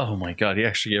just, oh my god, he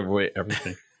actually gave away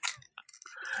everything.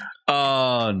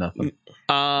 Nothing.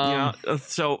 Yeah,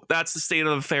 so that's the state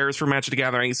of affairs for Magic the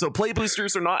Gathering. So play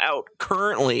boosters are not out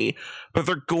currently, but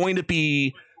they're going to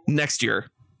be next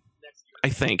year, I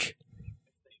think.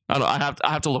 I don't know,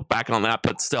 I have to look back on that,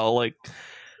 but still, like,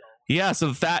 yeah.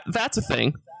 So that's a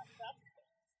thing.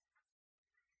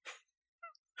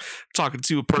 Talking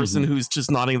to a person who's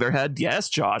just nodding their head. Yes,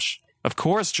 Josh. Of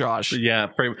course, Josh. Yeah.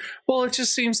 Well, it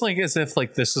just seems like as if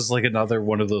like this is like another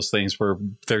one of those things where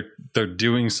they're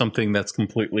doing something that's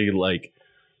completely like,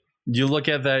 you look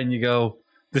at that and you go,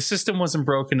 the system wasn't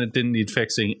broken, it didn't need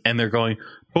fixing, and they're going,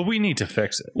 but we need to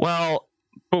fix it. Well,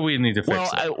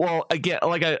 again,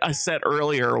 like I said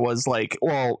earlier, was like,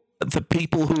 well, the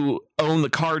people who own the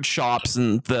card shops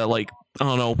and the, like, I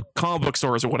don't know, comic book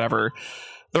stores or whatever,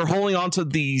 they're holding on to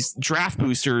these draft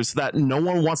boosters that no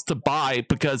one wants to buy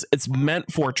because it's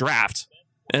meant for draft.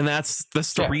 And that's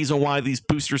the reason why these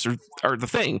boosters are the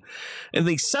thing. And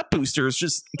these set boosters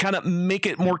just kind of make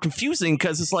it more confusing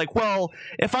because it's like, well,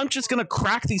 if I'm just going to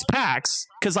crack these packs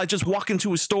because I just walk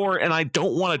into a store and I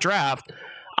don't want to draft,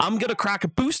 I'm going to crack a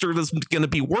booster that's going to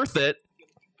be worth it.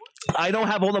 I don't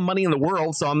have all the money in the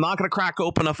world, so I'm not going to crack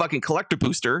open a fucking collector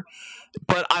booster,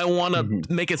 but I want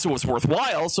to make it so it's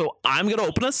worthwhile, so I'm going to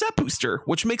open a set booster,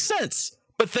 which makes sense.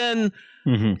 But then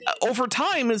over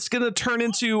time, it's going to turn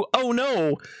into, oh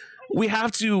no, we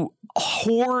have to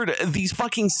hoard these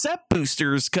fucking set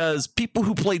boosters because people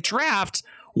who play draft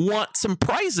want some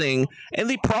prizing, and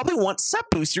they probably want set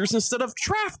boosters instead of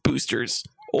draft boosters.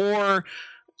 Or...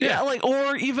 yeah, like,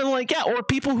 or even like, yeah, or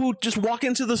people who just walk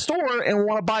into the store and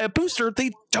want to buy a booster,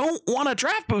 they don't want a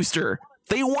draft booster.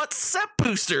 They want set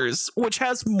boosters, which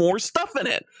has more stuff in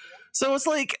it. So it's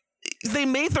like they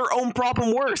made their own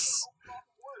problem worse.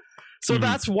 So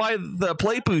that's why the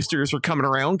play boosters are coming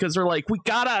around, because they're like, we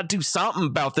gotta do something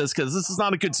about this because this is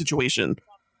not a good situation.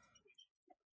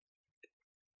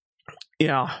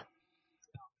 Yeah.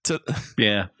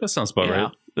 Yeah, that sounds about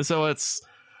right. So it's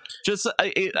just,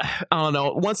 I don't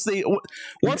know. Once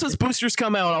those boosters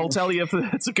come out, I'll tell you if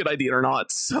it's a good idea or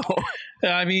not. So,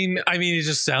 I mean, it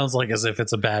just sounds like as if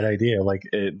it's a bad idea. Like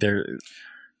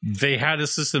they had a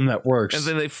system that works, and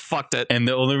then they fucked it. And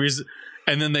the only reason,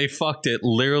 and then they fucked it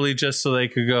literally just so they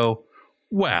could go,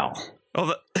 wow,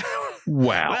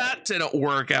 wow, that didn't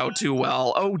work out too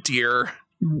well. Oh dear.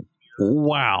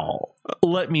 Wow.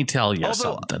 Let me tell you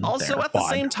something. Also, at the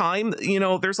same time, you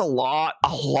know, there's a lot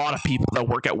of people that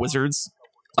work at Wizards,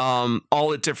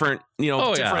 all at different,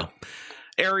 different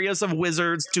areas of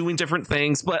Wizards doing different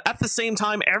things. But at the same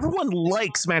time, everyone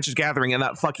likes Magic Gathering in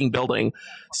that fucking building.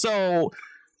 So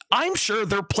I'm sure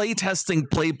they're play testing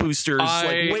play boosters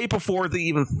like way before they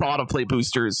even thought of play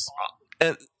boosters.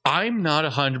 And I'm not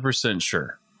 100%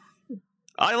 sure.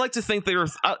 I like to think they were.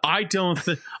 I don't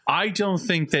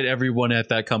think that everyone at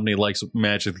that company likes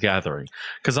Magic the Gathering,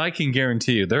 because I can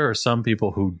guarantee you there are some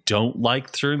people who don't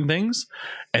like certain things,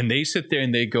 and they sit there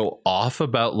and they go off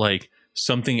about like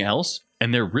something else,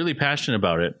 and they're really passionate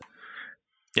about it.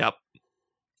 Yep.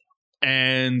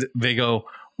 And they go,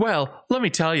 well, let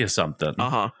me tell you something.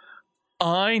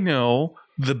 I know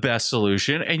the best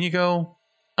solution, and you go,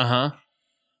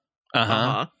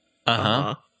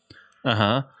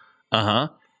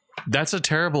 that's a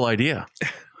terrible idea.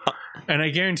 And I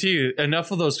guarantee you,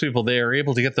 enough of those people, they are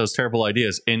able to get those terrible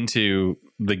ideas into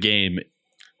the game,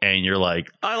 and you're like,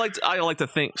 I like to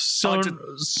think. So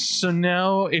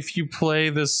now if you play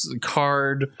this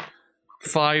card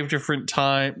 5 different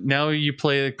times, now you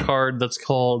play a card that's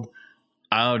called,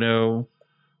 I don't know.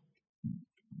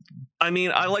 I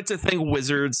mean, I like to think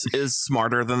Wizards is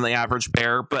smarter than the average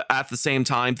bear, but at the same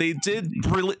time, they did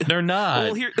really... They're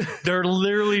not. Well, they're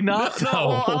literally not, no,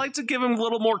 well, I like to give them a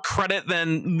little more credit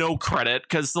than no credit,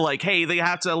 because, like, hey, they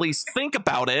have to at least think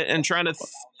about it and try to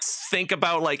think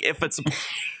about, like, if it's...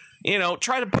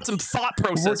 try to put some thought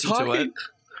process into it.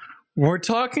 We're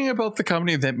talking about the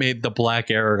company that made the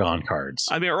Black Aragon cards.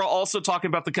 I mean, we're also talking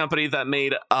about the company that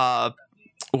made...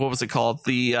 what was it called?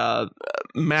 The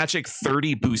Magic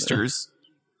 30 boosters.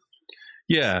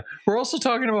 Yeah. We're also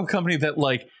talking about a company that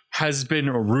like has been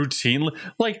routinely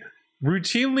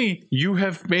you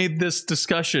have made this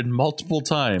discussion multiple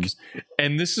times,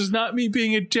 and this is not me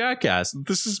being a jackass.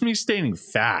 This is me stating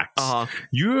facts.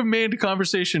 You have made a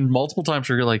conversation multiple times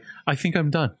where you're like, I think I'm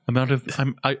done.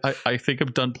 I think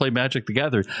I'm done playing Magic the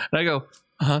Gathering. And I go,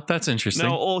 that's interesting.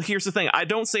 No, well, here's the thing. I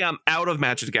don't say I'm out of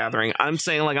Magic the Gathering. I'm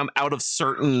saying like I'm out of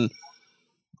certain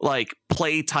like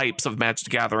play types of Magic the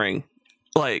Gathering.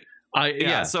 Like,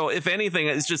 so if anything,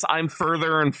 it's just I'm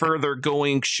further and further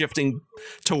shifting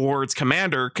towards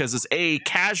Commander, because it's A,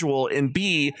 casual, and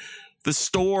B, the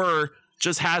store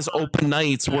just has open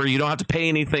nights where you don't have to pay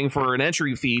anything for an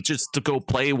entry fee just to go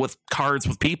play with cards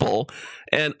with people.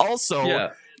 And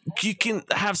also you can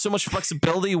have so much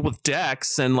flexibility with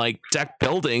decks and like deck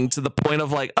building to the point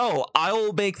of like, oh,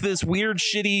 I'll make this weird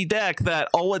shitty deck that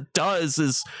all it does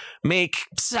is make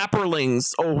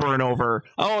sapperlings over and over.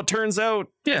 Oh, it turns out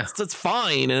it's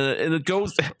fine, and it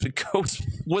goes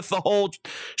with the whole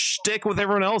shtick with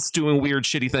everyone else doing weird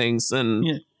shitty things.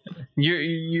 And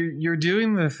you're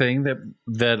doing the thing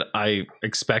that I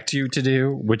expect you to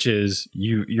do, which is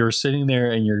you're sitting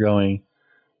there and you're going,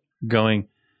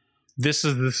 this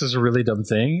is a really dumb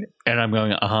thing, and I'm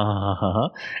going,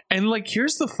 and like,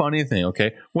 here's the funny thing,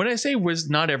 okay? When I say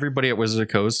not everybody at Wizard of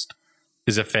the Coast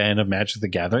is a fan of Magic the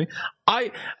Gathering,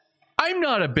 I'm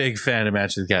not a big fan of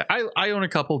Magic the Gathering. I own a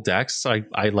couple decks.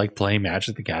 I like playing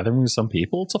Magic the Gathering with some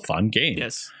people. It's a fun game.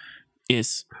 Yes.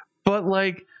 But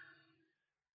like,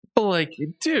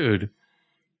 dude,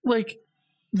 like,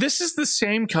 this is the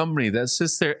same company that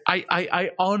sits there.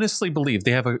 I honestly believe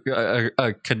they have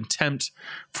a contempt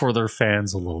for their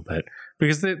fans a little bit,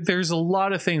 because there's a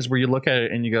lot of things where you look at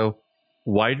it and you go,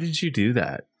 why did you do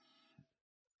that?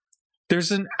 There's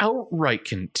an outright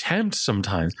contempt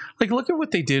sometimes. Like, look at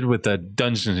what they did with the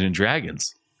Dungeons and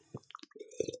Dragons.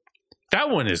 That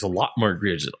one is a lot more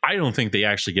egregious. I don't think they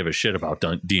actually give a shit about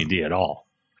D&D at all.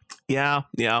 Yeah.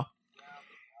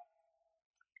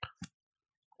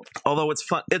 Although it's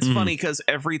fun, funny because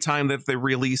every time that they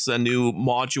release a new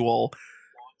module,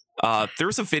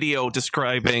 there's a video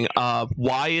describing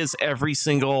why is every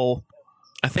single,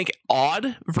 I think,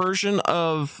 odd version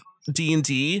of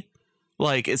D&D,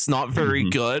 like, it's not very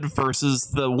good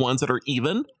versus the ones that are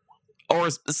even, or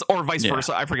vice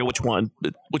versa. I forget which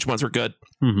ones are good.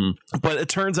 But it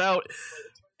turns out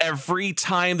every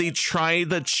time they try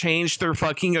to change their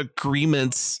fucking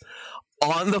agreements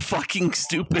on the fucking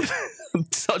stupid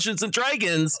Dungeons and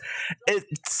Dragons, it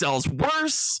sells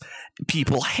worse.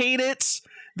 People hate it.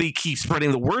 They keep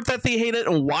spreading the word that they hate it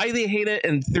and why they hate it,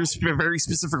 and there's very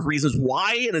specific reasons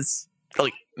why, and it's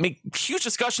like, make huge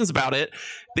discussions about it.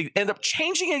 They end up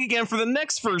changing it again for the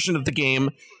next version of the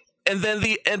game, and then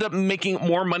they end up making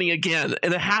more money again,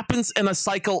 and it happens in a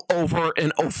cycle over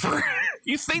and over.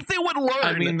 You think they would learn?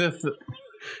 I mean,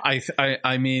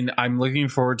 I mean, I'm looking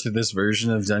forward to this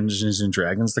version of Dungeons and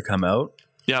Dragons to come out.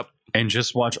 Yep. And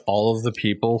just watch all of the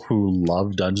people who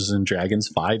love Dungeons and Dragons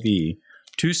 5e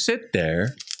to sit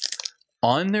there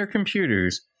on their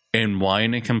computers and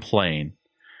whine and complain.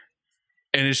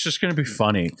 And it's just going to be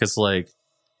funny because, like,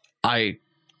 I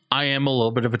am a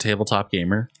little bit of a tabletop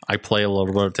gamer. I play a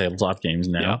little bit of tabletop games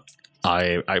now.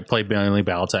 Yeah. I play mainly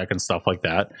Battletech and stuff like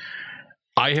that.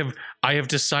 I have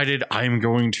decided I'm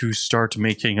going to start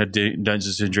making a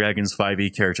Dungeons and Dragons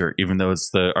 5e character, even though it's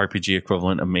the RPG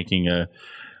equivalent of making a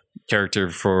character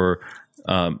for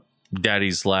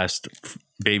baby's first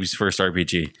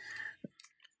RPG.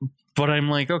 But I'm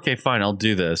like, okay, fine, I'll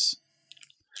do this.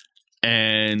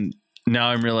 And now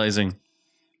I'm realizing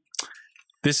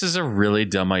this is a really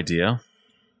dumb idea.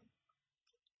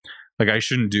 Like, I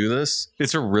shouldn't do this.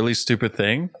 It's a really stupid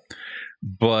thing,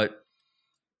 but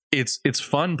it's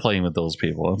fun playing with those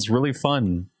people. It's really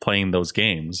fun playing those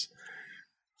games.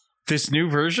 This new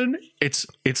version, it's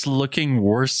looking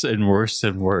worse and worse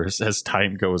and worse as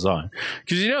time goes on.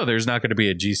 Because, there's not going to be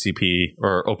a GCP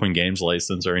or open games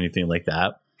license or anything like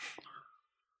that.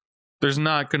 There's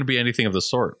not going to be anything of the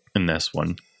sort in this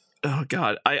one. Oh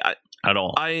God, at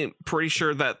all. I'm pretty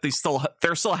sure that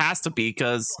there still has to be,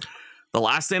 because the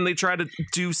last time they tried to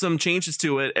do some changes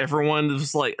to it, everyone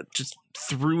was like, just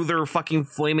threw their fucking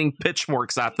flaming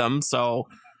pitchforks at them. So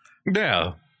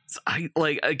yeah,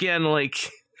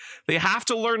 they have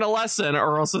to learn a lesson,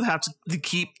 or else they have to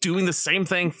keep doing the same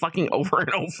thing fucking over and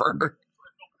over.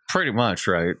 Pretty much,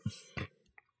 right?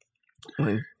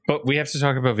 But we have to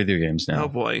talk about video games now. Oh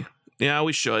boy, yeah,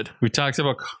 we should. We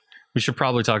should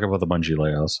probably talk about the Bungie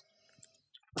layoffs.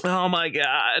 Oh my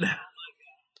God,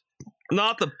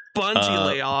 not the Bungie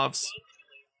layoffs.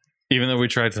 Even though we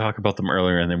tried to talk about them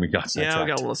earlier and then we got sidetracked. Yeah, we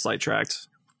got a little sidetracked.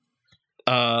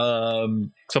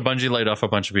 So Bungie laid off a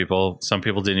bunch of people. Some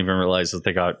people didn't even realize that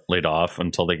they got laid off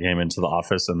until they came into the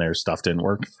office and their stuff didn't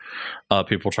work.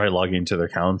 People tried logging into their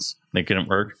accounts. They couldn't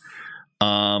work.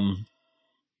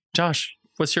 Josh,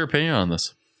 what's your opinion on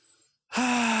this?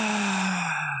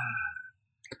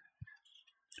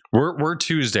 We're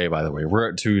Tuesday, by the way. We're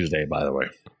at Tuesday, by the way.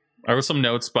 I wrote some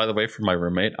notes, by the way, from my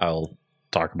roommate. I'll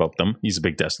talk about them. He's a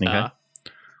big Destiny guy.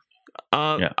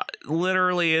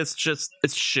 Literally, it's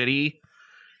shitty.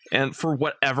 And for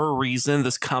whatever reason,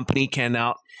 this company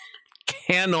cannot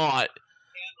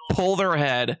pull their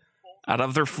head out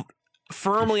of their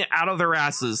firmly out of their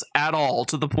asses at all,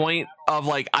 to the point of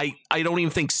like I don't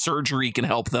even think surgery can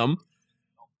help them.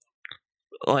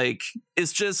 Like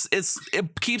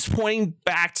it keeps pointing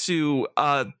back to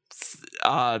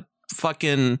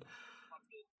fucking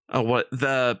what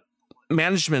the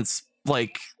management's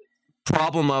like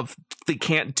problem of they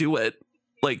can't do it.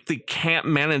 Like they can't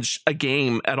manage a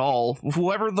game at all.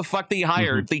 Whoever the fuck they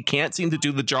hired, they can't seem to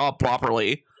do the job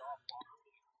properly.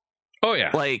 Oh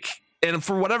yeah. Like, and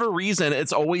for whatever reason,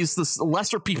 it's always the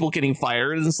lesser people getting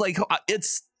fired. And it's like,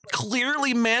 it's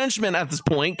clearly management at this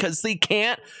point, because they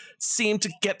can't seem to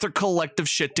get their collective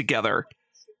shit together.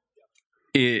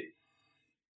 Okay,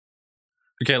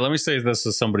 let me say this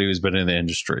as somebody who's been in the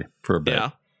industry for a bit. Yeah.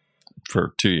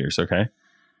 For 2 years, okay?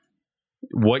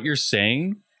 What you're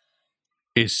saying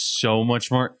is so much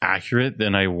more accurate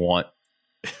than I want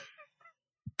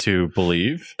to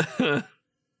believe.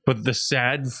 But the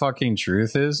sad fucking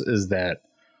truth is that,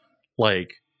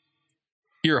 like,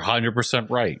 you're 100%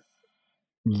 right.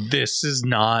 This is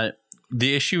not...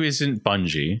 The issue isn't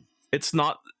Bungie. It's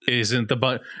not... It isn't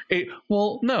the...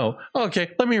 Well, no.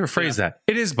 Okay, let me rephrase that.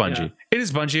 It is Bungie. Yeah. It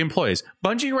is Bungie employees.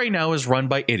 Bungie right now is run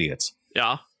by idiots.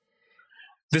 Yeah.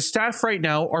 The staff right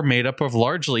now are made up of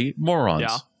largely morons.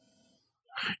 Yeah.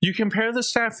 You compare the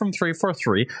staff from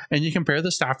 343 and you compare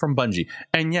the staff from Bungie.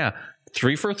 And yeah,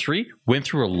 343 went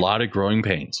through a lot of growing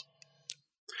pains.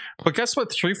 But guess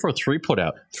what 343 put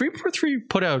out? 343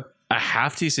 put out a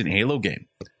half-decent Halo game.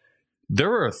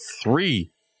 There are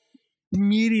 3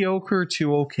 mediocre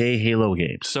to okay Halo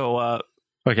games. So,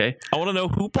 okay. I want to know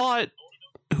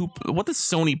what does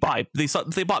Sony buy? They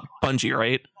bought Bungie,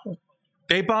 right?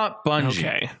 They bought Bungie.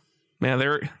 Okay. Man,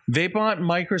 they bought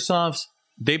Microsoft's.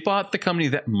 They bought the company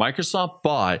that Microsoft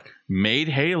bought, made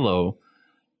Halo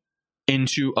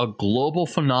into a global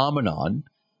phenomenon,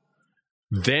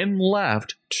 then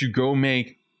left to go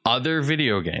make other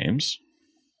video games.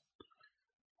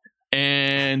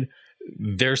 And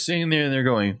they're sitting there and they're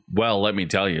going, well, let me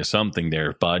tell you something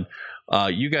there, bud.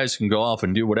 You guys can go off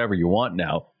and do whatever you want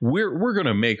now. We're going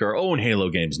to make our own Halo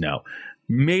games now.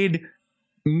 Made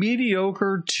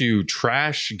mediocre to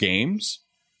trash games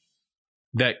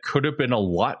that could have been a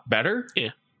lot better. Yeah.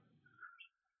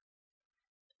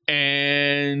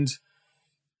 And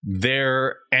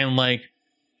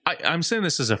I'm saying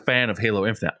this as a fan of Halo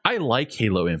Infinite. I like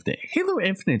Halo Infinite. Halo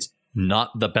Infinite's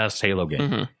not the best Halo game.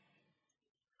 Mm-hmm.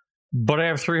 But I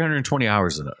have 320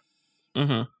 hours in it.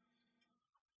 Mm-hmm.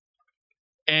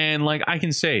 And like I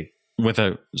can say with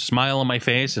a smile on my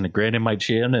face and a grin in my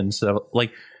chin and stuff,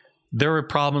 like there are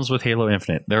problems with Halo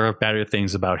Infinite. There are better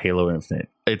things about Halo Infinite.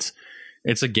 It's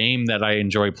a game that I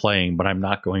enjoy playing, but I'm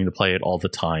not going to play it all the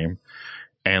time.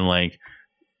 And like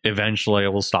eventually I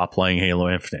will stop playing Halo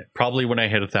Infinite. Probably when I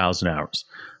hit 1,000 hours.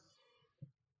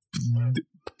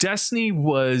 Destiny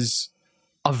was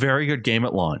a very good game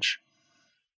at launch.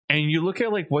 And you look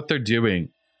at like what they're doing,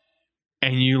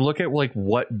 and you look at like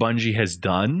what Bungie has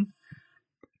done,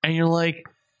 and you're like,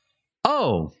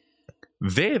 oh,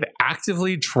 they have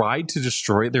actively tried to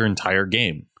destroy their entire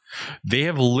game. They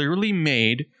have literally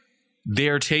they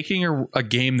are taking a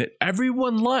game that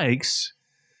everyone likes,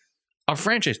 a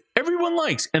franchise everyone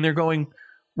likes, and they're going,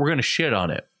 we're going to shit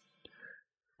on it.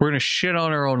 We're going to shit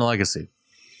on our own legacy.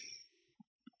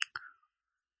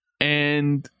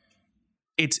 And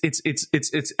it's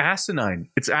asinine.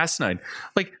 It's asinine.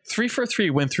 Like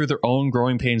 343 went through their own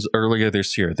growing pains earlier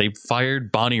this year. They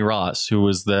fired Bonnie Ross, who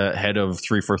was the head of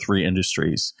 343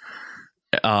 Industries,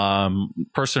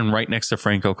 person right next to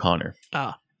Frank O'Connor.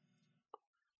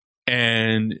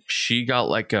 And she got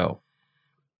let go.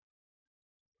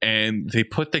 And they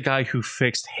put the guy who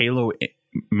fixed Halo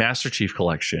Master Chief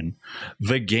Collection,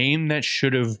 the game that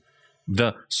should have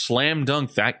the slam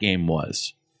dunk that game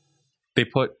was. They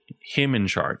put him in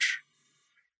charge.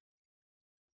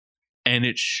 And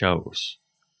it shows.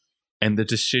 And the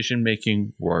decision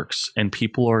making works. And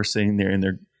people are sitting there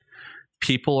and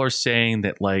people are saying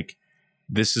that like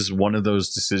this is one of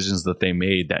those decisions that they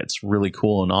made that's really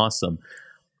cool and awesome.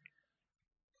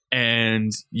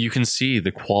 And you can see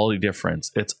the quality difference.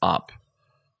 It's up.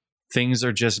 Things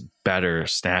are just better,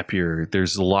 snappier.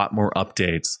 There's a lot more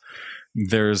updates.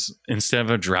 There's, instead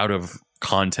of a drought of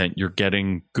content, you're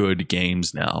getting good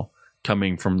games now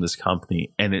coming from this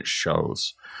company, and it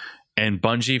shows. And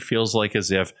Bungie feels like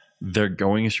as if they're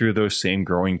going through those same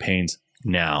growing pains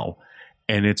now,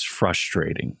 and it's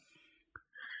frustrating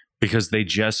because they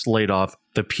just laid off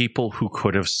the people who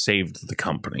could have saved the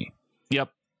company.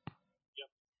 Yep.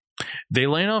 They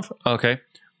laid off. Okay.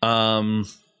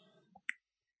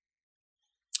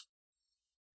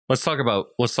 Let's talk about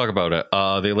it.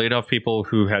 They laid off people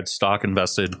who had stock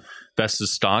vested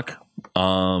stock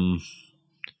in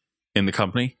the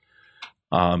company.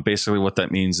 Basically, what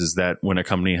that means is that when a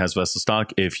company has vested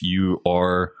stock, if you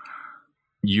own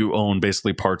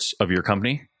basically parts of your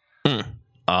company,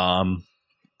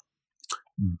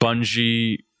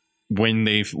 Bungie, when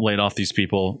they've laid off these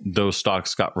people, those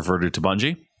stocks got reverted to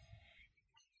Bungie.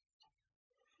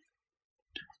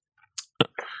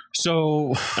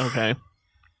 So okay.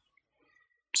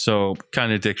 So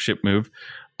kind of dick shit move.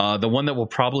 The one that will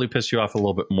probably piss you off a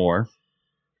little bit more.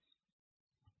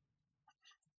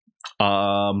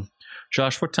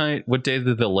 Josh, what day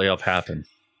did the layoff happen?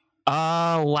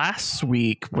 Last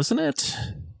week, wasn't it?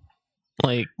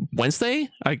 Like Wednesday?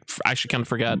 I actually kind of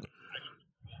forget.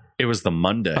 It was the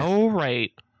Monday. Oh,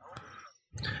 right.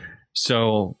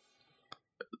 So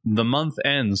the month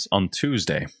ends on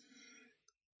Tuesday.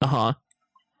 Uh-huh.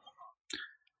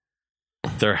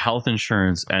 Their health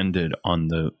insurance ended on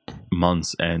the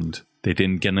month's end. They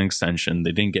didn't get an extension.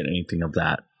 They didn't get anything of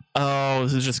that. Oh,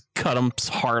 this is just cut them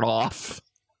hard off.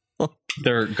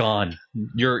 They're gone.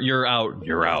 You're out.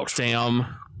 You're out. Damn.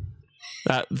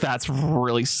 That's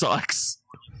really sucks.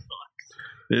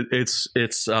 It's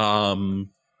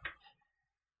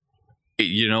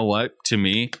you know what? To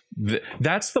me,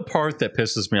 that's the part that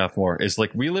pisses me off more. Is like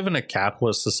we live in a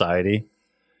capitalist society.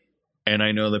 And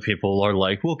I know that people are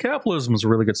like, well, capitalism is a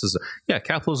really good system. Yeah,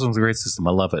 capitalism is a great system.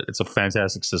 I love it. It's a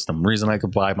fantastic system. Reason I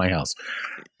could buy my house.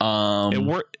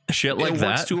 Shit like that. It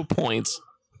works to a point.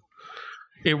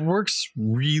 It works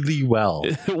really well.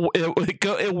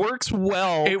 It works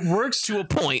well. It works to a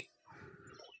point.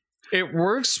 It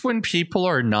works when people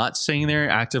are not sitting there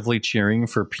actively cheering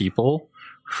for people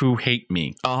who hate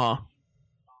me. And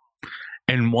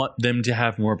want them to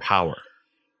have more power.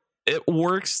 It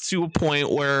works to a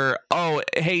point where, oh,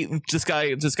 hey, this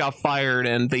guy just got fired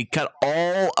and they cut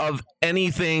all of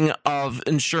anything of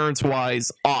insurance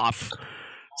wise off.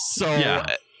 So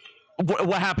yeah.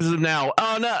 What happens to him now?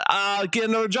 Oh, no, get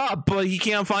another job, but he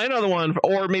can't find another one,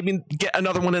 or maybe get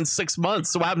another one in 6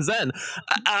 months. So what happens then?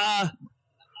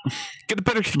 Get a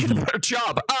better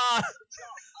job.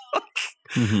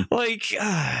 Like,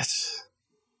 I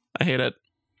hate it.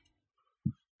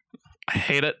 I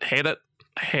hate it.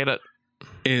 I hate it.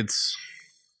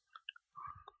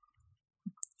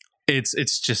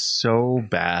 It's just so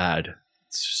bad.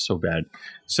 It's just so bad.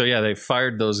 So yeah, they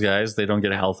fired those guys. They don't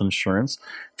get a health insurance.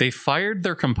 They fired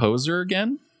their composer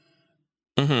again.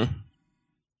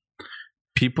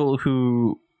 People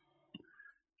who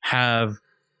have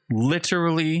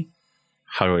literally,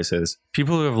 how do I say this?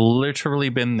 People who have literally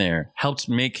been there, helped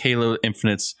make Halo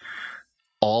Infinite's,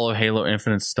 all of Halo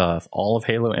Infinite stuff, all of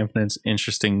Halo Infinite's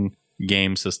interesting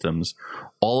game systems,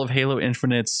 all of Halo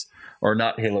Infinite's, or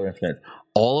not Halo Infinite,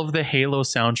 all of the Halo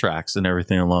soundtracks and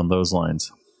everything along those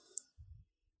lines.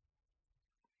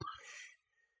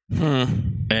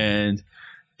 And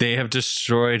they have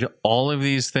destroyed all of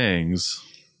these things,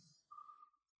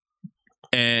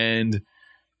 and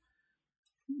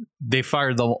they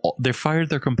fired them. They fired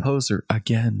their composer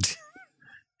again,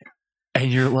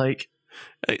 and you're like,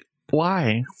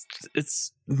 why?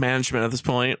 It's management at this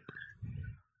point.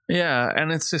 Yeah,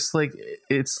 and it's just like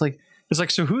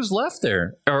so who's left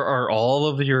there? Are all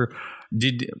of your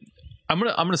I'm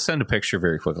gonna send a picture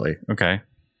very quickly, okay?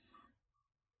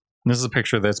 This is a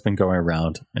picture that's been going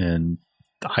around, and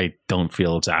I don't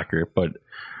feel it's accurate, but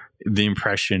the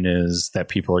impression is that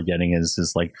people are getting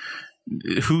is like,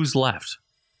 who's left?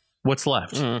 What's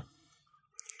left?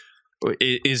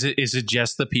 Is it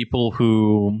just the people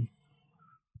who,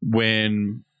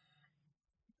 when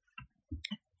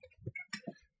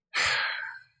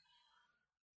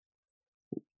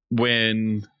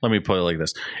let me put it like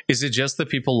this, is it just the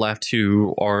people left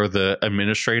who are the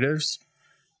administrators?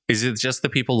 Is it just the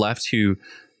people left who,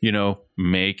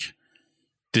 make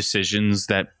decisions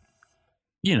that,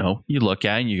 you look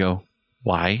at and you go,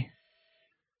 why?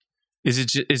 Is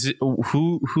it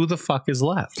who the fuck is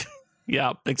left?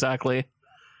 Yeah, exactly.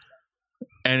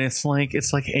 And it's like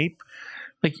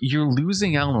you're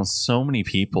losing out on so many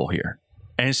people here.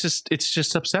 And it's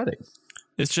just upsetting.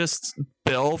 It's just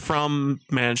Bill from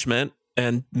management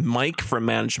and Mike from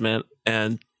management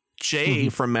and Jay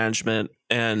from management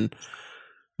and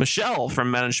Michelle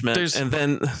from management. There's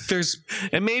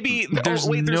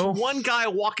one guy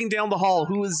walking down the hall.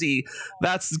 Who is he?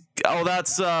 That's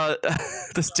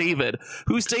David.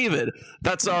 Who's David?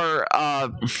 That's our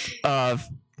our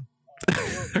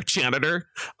janitor.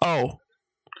 Oh,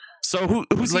 so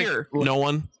who's here? No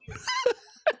one.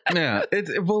 Yeah.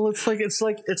 It's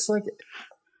like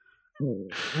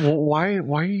why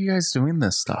are you guys doing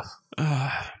this stuff?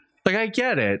 Like, I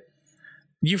get it.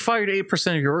 You fired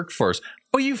 8% of your workforce,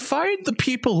 but you fired the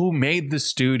people who made the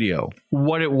studio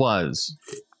what it was.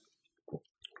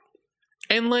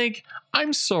 And, like,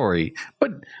 I'm sorry,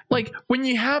 but, like, when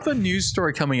you have a news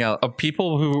story coming out of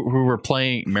people who were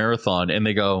playing Marathon and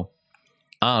they go,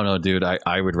 I don't know, dude,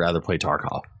 I would rather play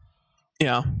Tarkov.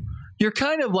 Yeah. You're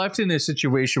kind of left in this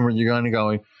situation where you're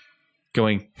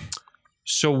going,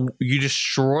 so you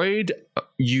destroyed,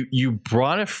 you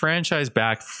brought a franchise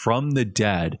back from the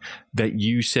dead that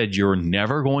you said you're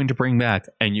never going to bring back,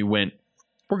 and you went,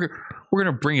 we're going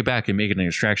to bring it back and make it an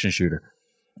extraction shooter.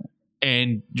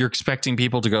 And you're expecting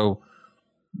people to go,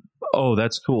 oh,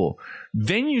 that's cool.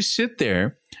 Then you sit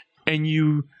there and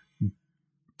you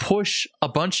push a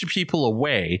bunch of people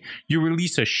away. You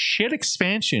release a shit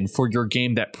expansion for your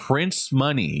game that prints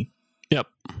money. Yep.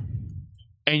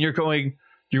 And you're going,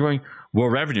 well,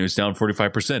 revenue is down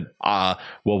 45%. Well,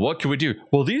 what can we do?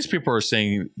 Well, these people are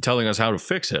telling us how to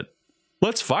fix it.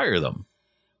 Let's fire them.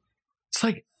 It's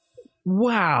like,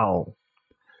 wow.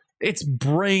 It's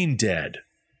brain dead.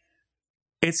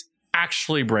 It's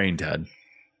actually brain dead.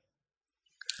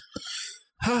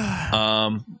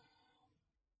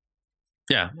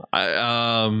 Yeah.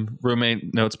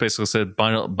 Roommate notes basically said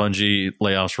Bungie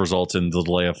layoffs result in the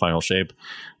delay of final shape.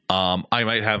 I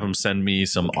might have him send me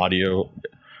some audio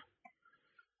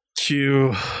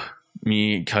to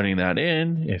me cutting that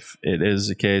in if it is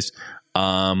the case.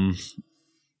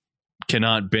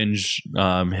 Cannot binge.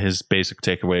 His basic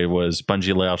takeaway was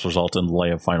Bungie layoffs result in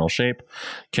delay of final shape.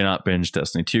 Cannot binge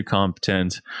Destiny 2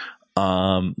 content.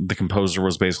 The composer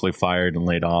was basically fired and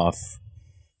laid off.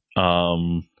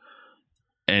 And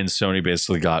Sony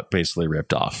basically got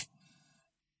ripped off.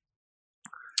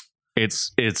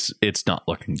 It's not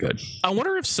looking good. I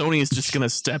wonder if Sony is just gonna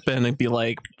step in and be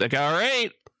like, all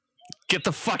right, get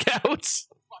the fuck out.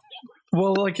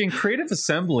 Well, like in Creative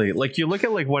Assembly, like you look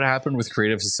at like what happened with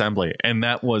Creative Assembly, and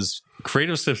that was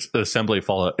Creative Assembly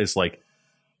Fallout is like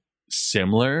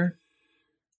similar,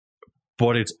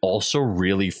 but it's also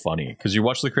really funny because you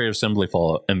watch the Creative Assembly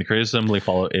Fallout, and the Creative Assembly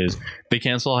Fallout is they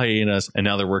cancel Hyenas, and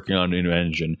now they're working on a new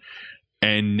engine,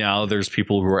 and now there's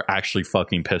people who are actually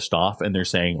fucking pissed off, and they're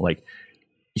saying like,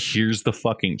 here's the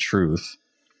fucking truth.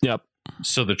 Yep.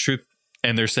 So the truth.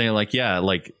 And they're saying like, yeah,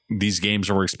 like these games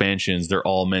are expansions. They're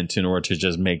all meant in order to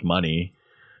just make money.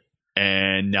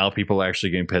 And now people are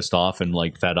actually getting pissed off and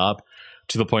like fed up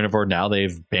to the point of where now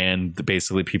they've banned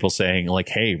basically people saying like,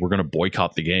 hey, we're going to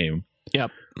boycott the game. Yep.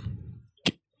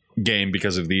 Game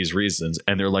because of these reasons.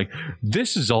 And they're like,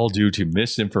 this is all due to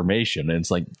misinformation. And it's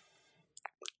like,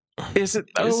 is it?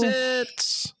 Is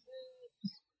it?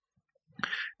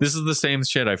 This is the same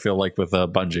shit I feel like with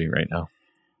Bungie right now.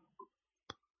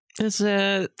 Is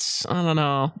it? I don't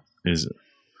know. Is it?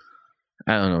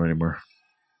 I don't know anymore.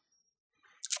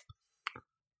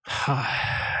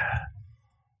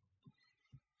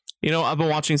 You know, I've been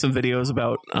watching some videos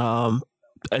about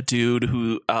a dude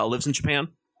who lives in Japan.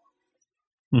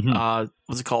 Mm-hmm.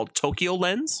 What's it called? Tokyo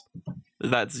Lens?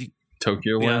 That's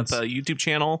Tokyo Lens? Yeah, the YouTube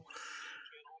channel.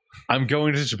 I'm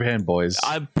going to Japan, boys.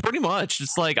 I pretty much.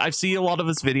 It's like I see a lot of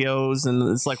his videos, and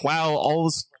it's like, wow, all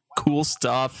this cool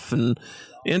stuff and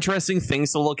interesting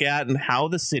things to look at, and how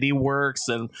the city works,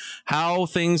 and how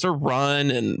things are run,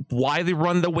 and why they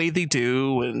run the way they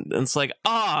do, and it's like,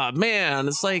 man,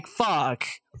 it's like, fuck.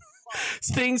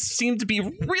 Things seem to be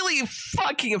really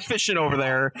fucking efficient over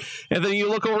there, and then you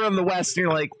look over in the West, and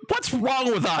you're like, what's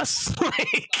wrong with us?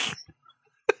 Like,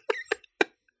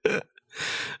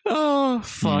 oh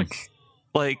fuck.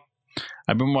 Like,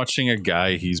 I've been watching a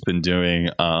guy. He's been doing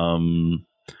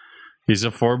he's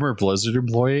a former Blizzard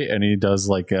employee, and he does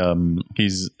like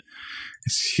he's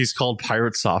called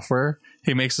Pirate Software.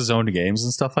 He makes his own games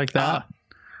and stuff like that.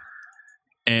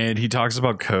 And he talks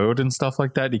about code and stuff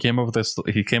like that. He came up with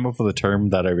a term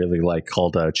that I really like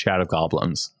called chat of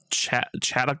goblins. Chat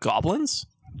of goblins?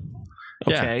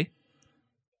 Okay.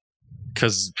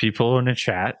 Because people in a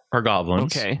chat are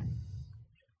goblins. Okay.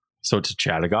 So it's a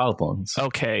chat of goblins.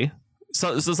 Okay.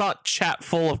 So it's not chat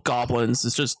full of goblins.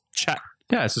 It's just chat.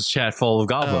 Yeah, it's just chat full of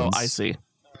goblins. Oh, I see.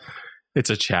 It's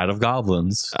a chat of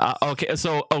goblins. Okay.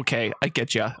 So, okay. I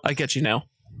get you. I get you now.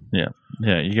 Yeah.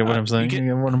 Yeah. You get what I'm saying? You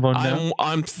get what I'm about now?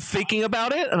 I'm thinking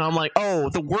about it, and I'm like, oh,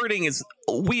 the wording is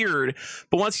weird.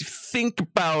 But once you think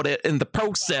about it in the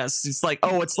process, it's like,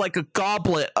 oh, it's like a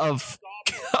goblet of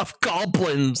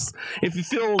goblins. If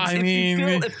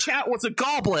chat was a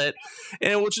goblet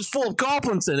and it was just full of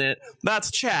goblins in it,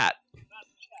 that's chat.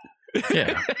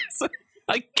 Yeah. So,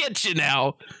 I get you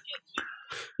now.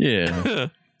 Yeah.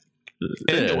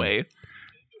 Anyway.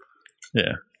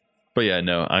 Yeah. But yeah,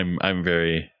 no, I'm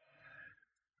very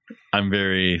I'm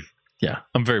very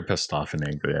pissed off and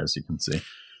angry, as you can see.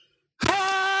 Do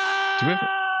we have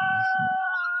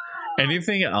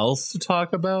anything else to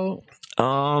talk about?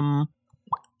 Not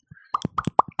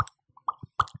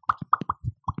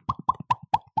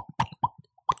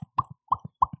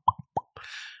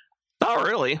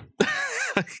really.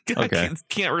 Okay. I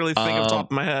can't really think off the top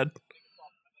of my head.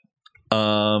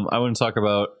 I want to talk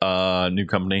about a new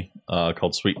company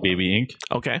called Sweet Baby Inc.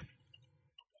 Okay.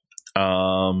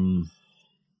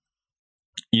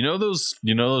 You know those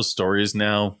stories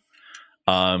now.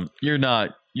 You're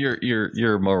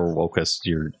more wokeist.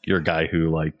 You're a guy who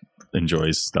like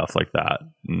enjoys stuff like that.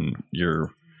 And you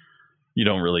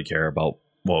don't really care about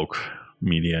woke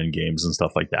media and games and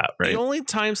stuff like that, right? The only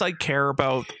times I care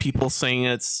about people saying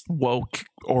it's woke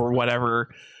or whatever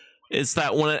is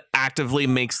that when it actively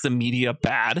makes the media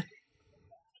bad.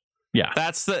 Yeah.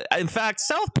 In fact,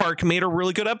 South Park made a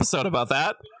really good episode about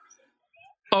that.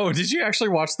 Oh, did you actually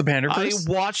watch the Bannerverse?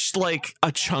 I watched like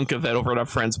a chunk of it over at a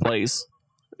friend's place.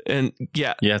 And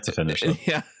yeah. You have to finish it.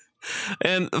 Yeah.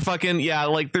 And fucking yeah,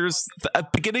 like there's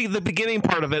the beginning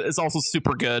part of it is also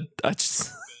super good.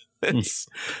 It's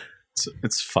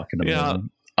fucking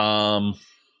amazing. Yeah.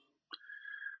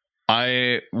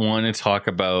 I want to talk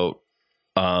about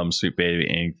Sweet Baby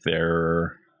Inc.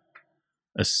 They're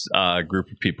a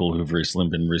group of people who've recently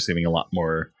been receiving a lot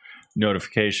more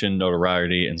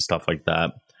notoriety and stuff like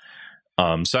that.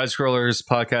 Side Scrollers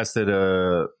podcast did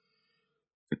a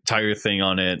entire thing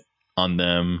on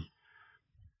them.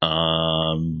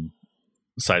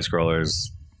 Side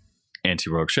Scrollers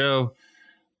anti-rogue show.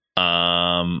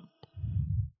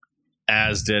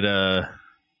 As did a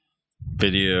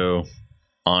video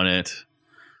on it,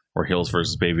 or Heels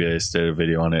versus Baby Ice did a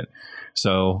video on it.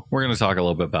 So we're going to talk a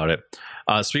little bit about it.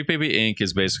 Sweet Baby Inc.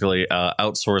 is basically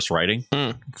outsourced writing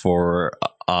for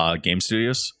game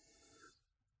studios.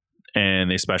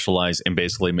 And they specialize in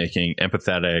basically making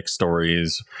empathetic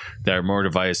stories that are more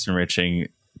device enriching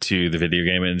to the video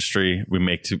game industry. We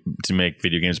make to make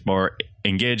video games more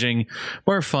engaging,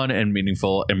 more fun and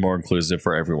meaningful, and more inclusive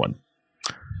for everyone.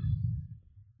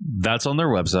 That's on their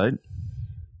website.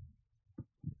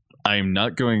 I'm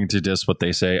not going to diss what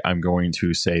they say. I'm going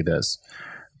to say this.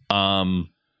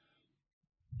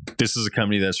 This is a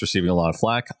company that's receiving a lot of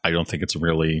flack. I don't think it's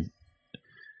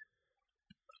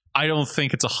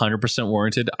 100%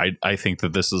 warranted. I think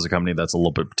that this is a company that's a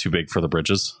little bit too big for the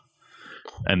britches.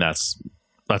 And that's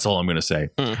all I'm going to say.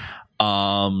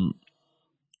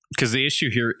 Because the issue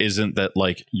here isn't that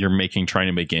like you're trying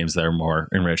to make games that are more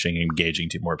enriching and engaging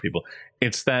to more people.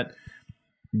 It's that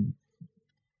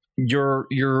you're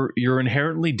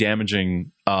inherently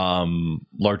damaging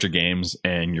larger games,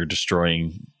 and you're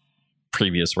destroying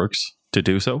previous works to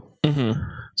do so.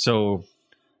 So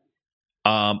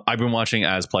I've been watching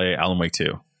Az play Alan Wake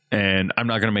 2, and I'm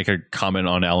not going to make a comment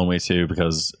on Alan Wake 2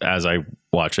 because as I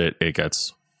watch it,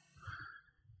 it's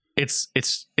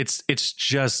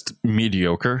just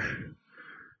mediocre.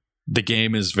 The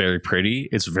game is very pretty.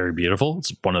 It's very beautiful.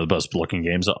 It's one of the best looking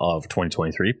games of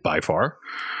 2023 by far.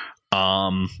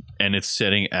 And it's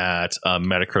sitting at a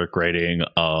Metacritic rating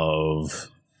of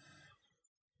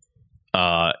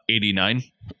 89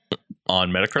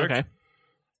 on Metacritic.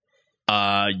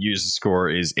 Okay. User score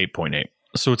is 8.8.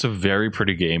 So it's a very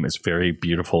pretty game. It's very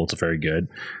beautiful. It's very good.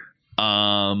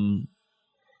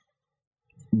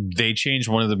 They changed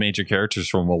one of the major characters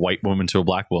from a white woman to a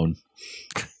black woman.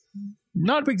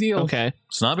 Not a big deal. Okay.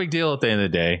 It's not a big deal at the end of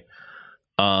the day.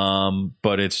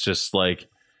 But it's just like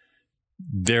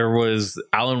there was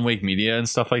Alan Wake media and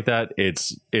stuff like that.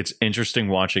 It's interesting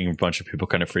watching a bunch of people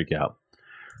kind of freak out.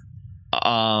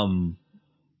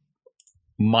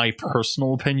 My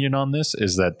personal opinion on this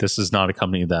is that this is a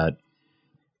company that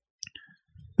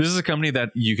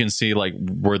you can see like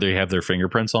where they have their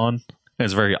fingerprints on.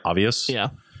 It's very obvious. Yeah.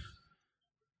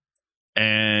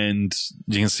 And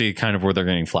you can see kind of where they're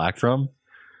getting flack from.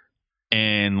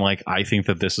 And like, I think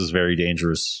that this is very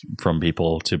dangerous from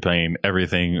people to blame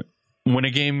everything. When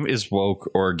a game is woke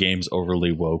or a game's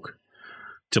overly woke,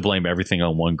 to blame everything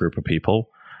on one group of people,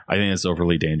 I think it's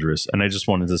overly dangerous. And I just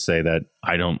wanted to say that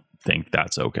I don't think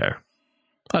that's okay.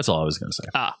 That's all I was going to say.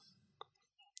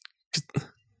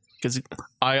 Because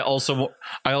I also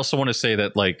want to say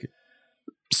that like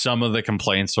some of the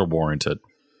complaints are warranted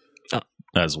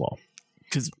as well.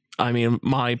 Because I mean,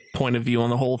 my point of view on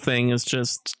the whole thing is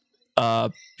just,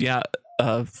 the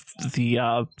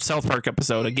South Park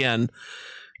episode again.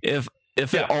 If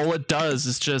all it does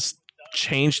is just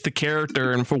change the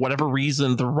character, and for whatever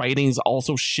reason the writing's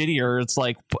also shittier, it's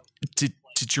like, did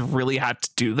you really have to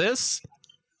do this?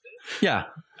 Yeah,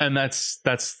 and that's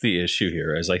the issue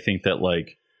here. Is I think that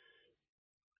like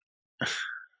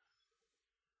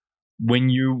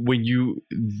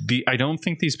I don't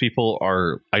think these people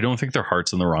are, I don't think their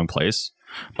heart's in the wrong place.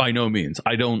 By no means.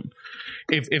 I don't,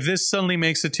 if this suddenly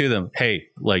makes it to them, hey,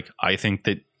 like, I think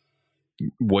that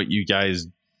what you guys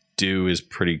do is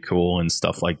pretty cool and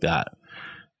stuff like that.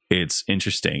 It's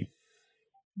interesting.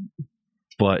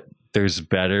 But there's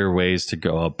better ways to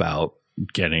go about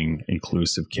getting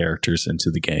inclusive characters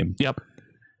into the game. Yep.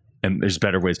 And there's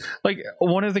better ways. Like,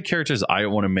 one of the characters I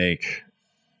want to make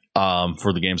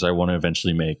for the games I want to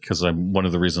eventually make, because one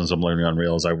of the reasons I'm learning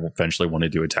Unreal is I eventually want to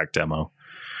do a tech demo,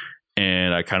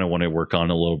 and I kind of want to work on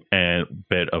a little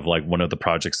bit of like one of the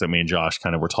projects that me and Josh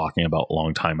kind of were talking about a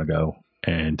long time ago,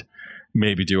 and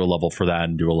maybe do a level for that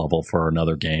and do a level for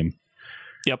another game.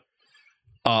 Yep.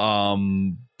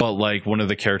 But like, one of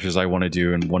the characters I want to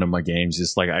do in one of my games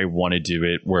is like, I want to do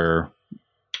it where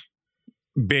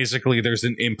basically there's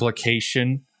an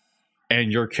implication,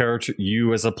 and your character,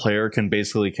 you as a player, can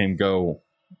go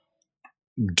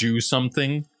do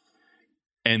something,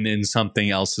 and then something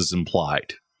else is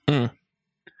implied. And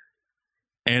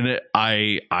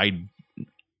I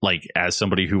like, as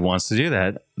somebody who wants to do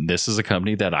that, this is a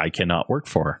company that I cannot work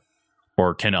for,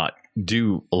 or cannot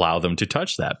allow them to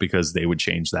touch that, because they would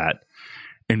change that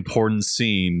important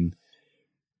scene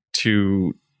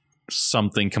to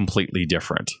something completely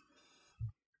different.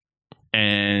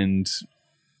 And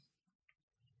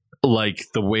like,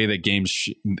 the way that games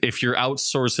if you're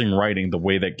outsourcing writing, the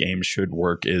way that games should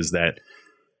work is that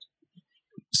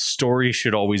story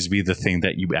should always be the thing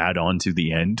that you add on to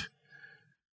the end.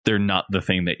 They're not the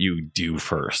thing that you do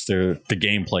first. The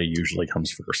gameplay usually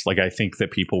comes first. Like, I think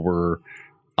that people were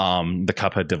the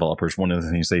Cuphead developers, one of the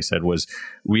things they said was,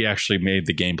 we actually made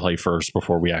the gameplay first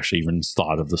before we actually even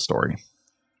thought of the story.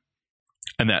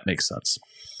 And that makes sense.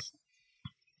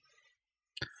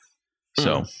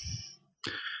 So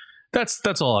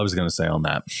that's all I was going to say on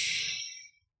that.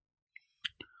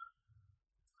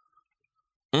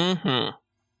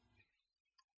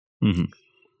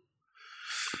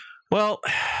 Well,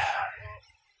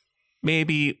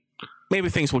 maybe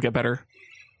things will get better.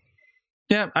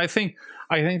 Yeah, I think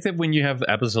that when you have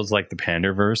episodes like the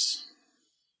Pandaverse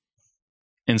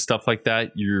and stuff like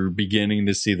that, you're beginning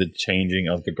to see the changing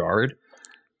of the guard.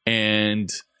 And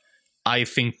I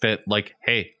think that, like,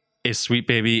 hey, if Sweet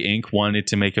Baby Inc. wanted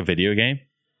to make a video game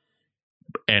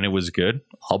and it was good,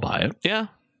 I'll buy it. Yeah,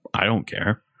 I don't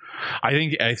care. I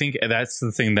think that's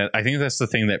the thing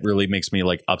that really makes me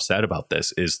like upset about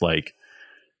this is like,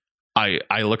 I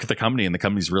look at the company and the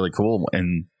company's really cool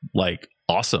and like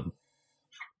awesome.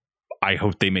 I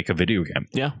hope they make a video game.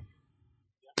 Yeah.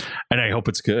 And I hope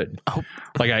it's good.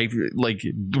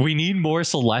 We need more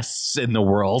Celestes in the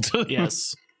world.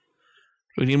 Yes.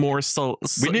 We need more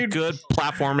good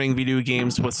platforming video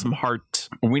games with some heart.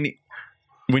 We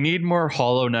need more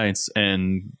Hollow Knights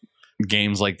and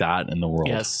games like that in the world.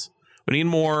 Yes. We need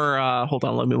more hold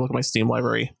on, let me look at my Steam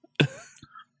library.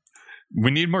 We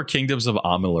need more Kingdoms of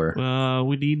Amalur.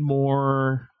 We need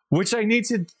more, which I need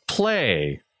to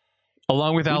play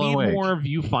along with Alan Wake. We need more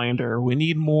Viewfinder. We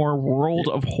need more World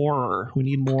of Horror. We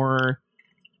need more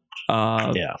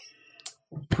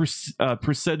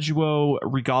Proceduo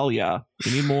Regalia.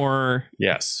 We need more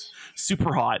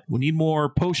Super Hot. We need more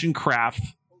Potion Craft.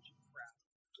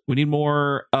 We need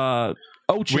more Ocho.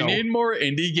 We need more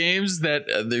indie games that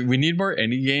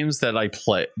I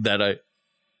play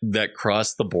that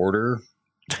cross the border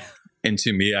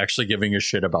into me actually giving a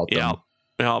shit about them.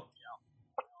 Yeah.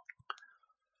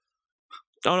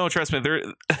 Oh no, trust me,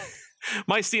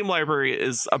 my Steam library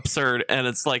is absurd, and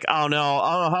it's like, I don't know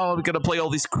how I'm gonna play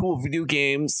all these cool video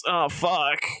games. Oh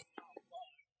fuck.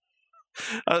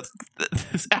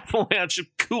 This avalanche of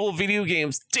cool video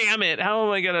games. Damn it! How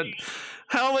am I gonna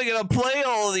play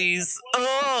all of these?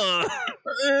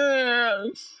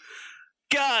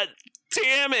 God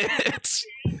damn it!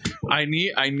 I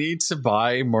need to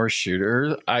buy more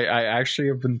shooters. I actually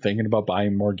have been thinking about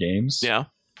buying more games. Yeah.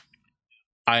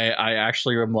 I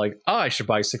actually am like, I should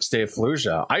buy 6 Day of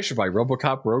Fallujah. I should buy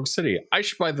RoboCop Rogue City. I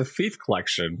should buy the Thief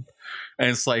Collection. And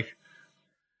it's like,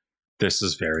 this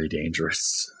is very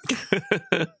dangerous.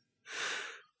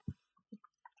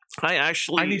 I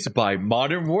need to buy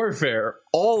Modern Warfare.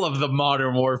 All of the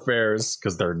Modern Warfares,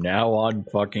 because they're now on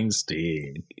fucking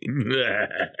Steam.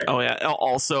 Oh yeah.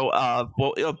 Also,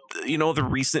 the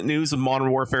recent news of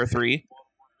Modern Warfare 3.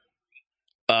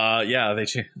 Yeah, they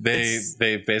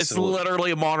basically, it's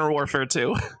literally a Modern Warfare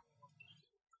 2.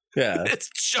 Yeah, it's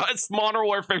just Modern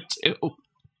Warfare 2.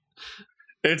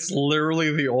 It's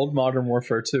literally the old Modern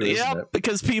Warfare 2, isn't it?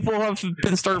 Because people have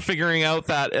been start figuring out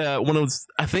that when it was,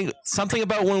 I think something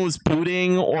about when it was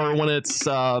booting or when it's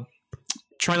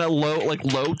trying to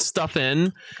load stuff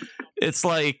in, it's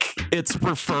like it's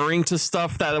referring to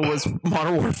stuff that was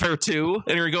Modern Warfare 2,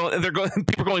 and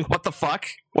people are going, what the fuck?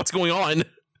 What's going on?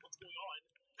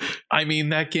 I mean,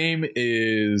 that game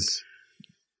is...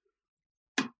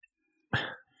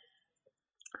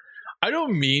 I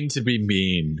don't mean to be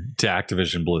mean to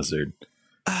Activision Blizzard.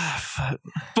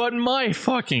 But my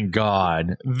fucking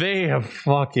God, they have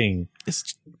fucking...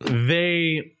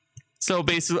 So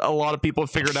basically, a lot of people have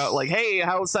figured out, like, hey,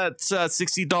 how's that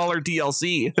 $60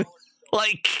 DLC?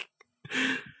 Like,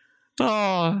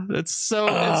 oh, it's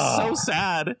so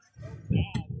sad.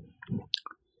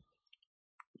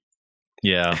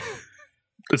 Yeah.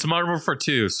 It's Modern Warfare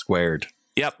 2 squared.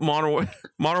 Yep, Modern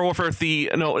Warfare 3.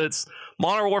 No, it's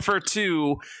Modern Warfare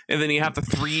 2, and then you have the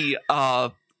 3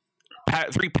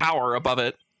 power above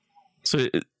it. So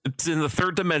it's in the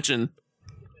third dimension.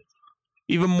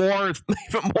 Even more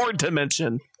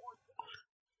dimension.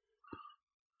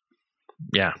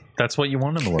 Yeah, that's what you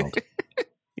want in the world.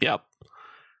 Yep.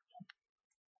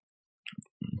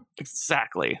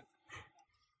 Exactly.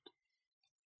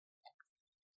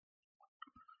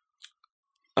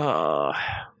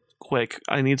 Quick,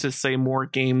 I need to say more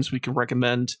games we can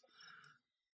recommend.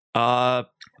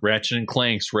 Ratchet and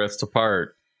Clank's Rift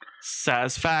Apart.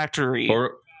 Satisfactory.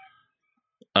 Or,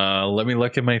 let me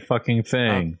look at my fucking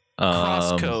thing.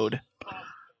 Crosscode.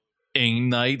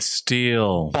 Ignite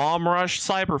Steel. Bomb Rush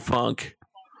Cyberpunk.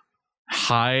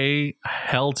 High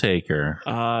Helltaker.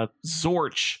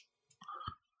 Zorch.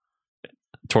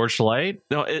 Torchlight?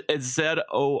 No, it's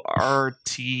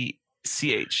Zortch.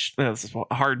 That's a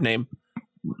hard name.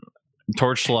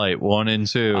 Torchlight 1 and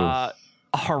 2.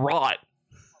 Harrod.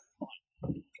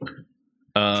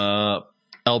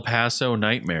 El Paso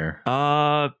Nightmare.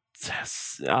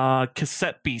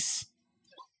 Cassette Beast.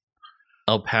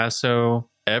 El Paso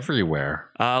Everywhere.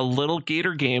 Little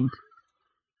Gator Game.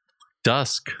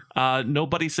 Dusk.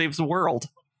 Nobody Saves the World.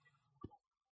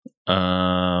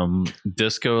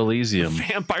 Disco Elysium.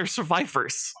 Vampire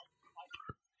Survivors.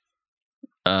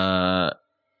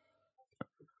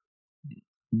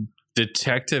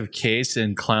 Detective Case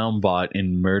and Clownbot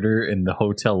in Murder in the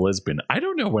Hotel Lisbon. I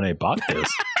don't know when I bought this.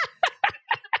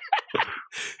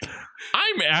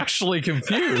 I'm actually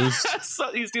confused.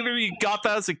 So either you got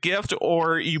that as a gift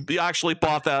or you actually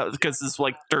bought that because it's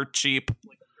like dirt cheap.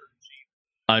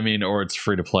 I mean, or it's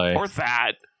free to play. Or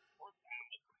that.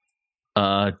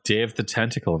 Day of the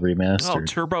Tentacle remastered. Oh,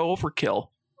 Turbo Overkill.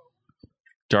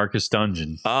 Darkest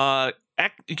Dungeon. You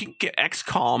can get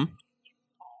XCOM.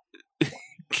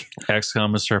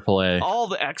 XCOM is AAA. All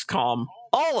the XCOM.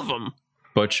 All of them.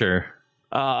 Butcher.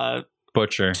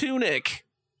 Tunic.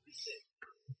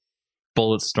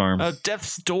 Bulletstorm.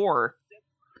 Death's Door.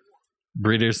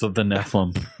 Breeders of the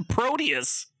Nephilim.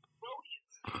 Proteus.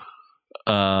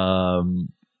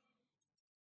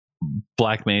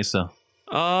 Black Mesa.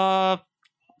 Oh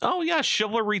yeah,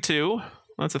 Chivalry 2.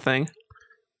 That's a thing.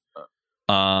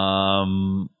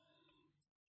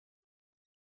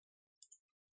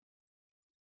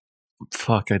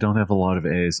 Fuck, I don't have a lot of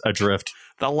A's. Adrift.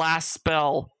 The Last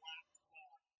Spell.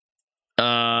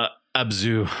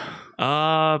 Abzu.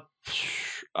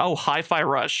 Hi-Fi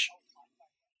Rush.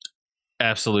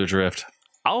 Absolute Drift.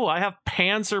 Oh, I have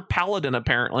Panzer Paladin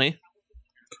apparently.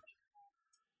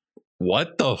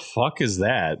 What the fuck is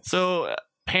that? So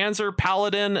Panzer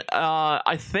Paladin,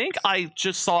 I think I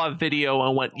just saw a video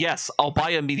and went, yes, I'll buy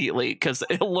immediately because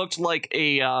it looked like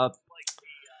a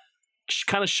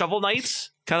kind of Shovel Knight.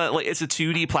 Kind of like it's a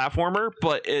 2D platformer,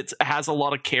 but it has a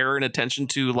lot of care and attention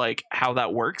to like how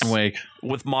that works. Wake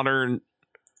with modern.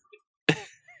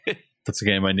 That's a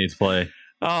game I need to play.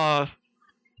 I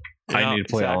need to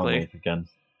play Alan Wake again.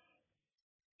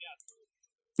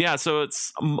 Yeah, so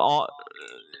it's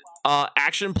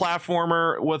action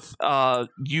platformer with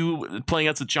you playing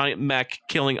as a giant mech,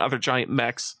 killing other giant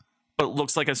mechs, but it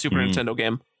looks like a Super Nintendo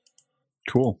game.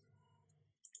 Cool.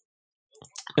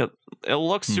 It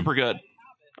looks super good.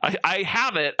 I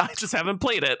have it. I just haven't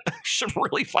played it. I should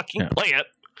really fucking play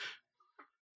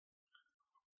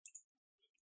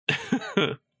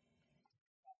it.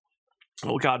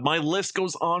 Oh god, my list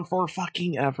goes on for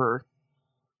fucking ever.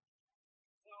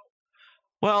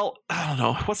 Well, I don't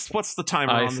know. What's the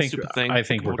timer on the stupid thing? I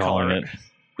think we're calling it.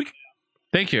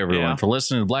 Thank you, everyone, for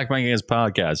listening to Black Mind Games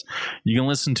podcast. You can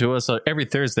listen to us every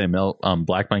Thursday,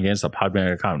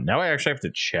 blackmindgames.podbean.com. Now I actually have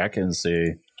to check and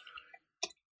see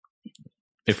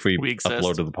if we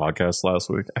uploaded the podcast last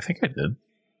week. I think I did.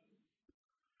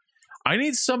 I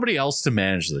need somebody else to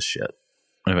manage this shit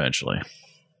eventually.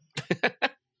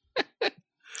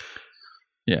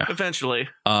 Yeah. Eventually.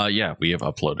 Yeah, we have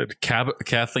uploaded.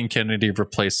 Kathleen Kennedy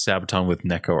replaced Sabaton with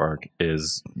Neko Arc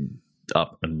is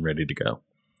up and ready to go.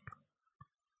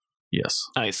 Yes.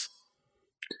 Nice.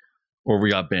 Or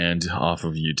we got banned off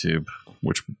of YouTube,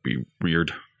 which would be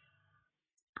weird.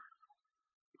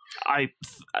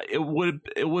 It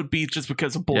would be just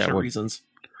because of bullshit reasons.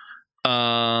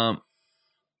 Thank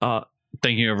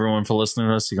you everyone for listening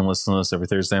to us. You can listen to us every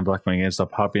Thursday on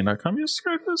blackmangames.podbean.com. You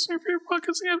subscribe to us in your favorite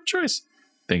podcast and you have a choice.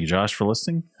 Thank you, Josh, for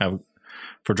listening.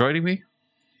 For joining me.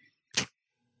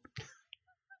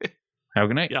 Have a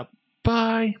good night. Yep.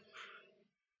 Bye.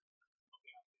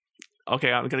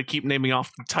 Okay, I'm gonna keep naming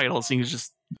off the titles. So you can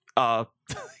just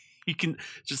you can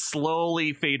just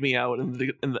slowly fade me out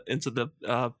into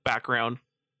the background,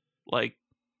 like.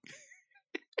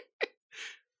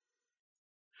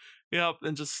 Yep,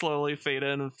 and just slowly fade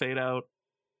in and fade out.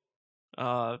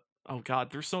 Oh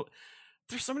god, there's so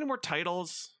many more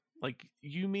titles. Like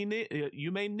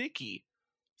Yume Nikki,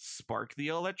 Spark the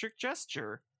Electric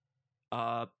Gesture,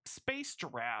 Space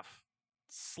Giraffe,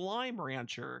 Slime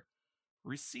Rancher,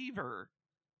 Receiver,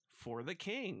 For the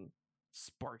King,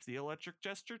 Spark the Electric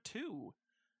Gesture 2,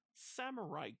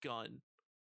 Samurai Gun,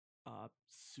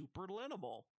 Super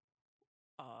Linimal,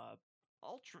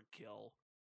 Ultra Kill,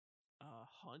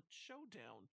 Hunt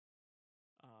Showdown,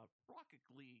 Rocket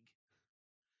League,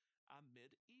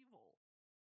 Medieval.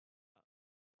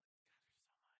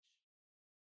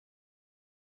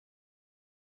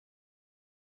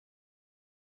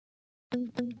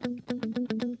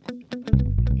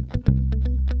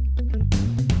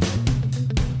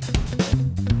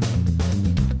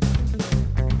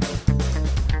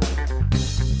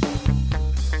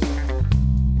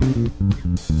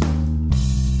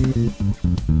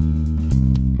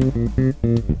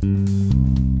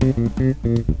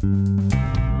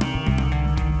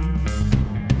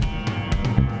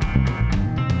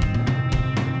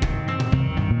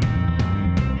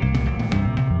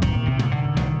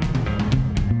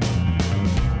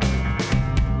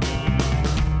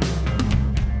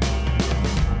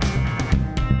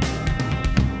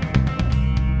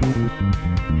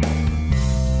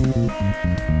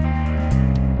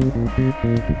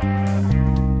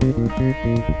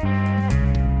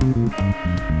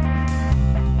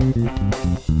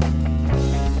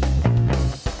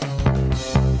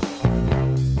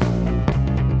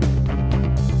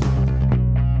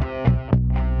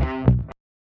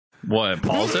 What,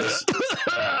 politics?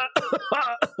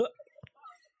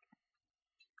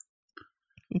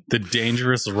 The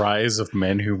dangerous rise of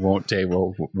men who won't date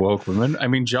woke women. I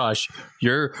mean, Josh,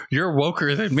 you're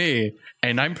woker than me,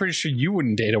 and I'm pretty sure you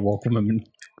wouldn't date a woke woman.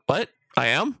 What? I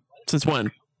am? Since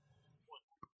when?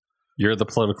 You're the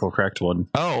political correct one.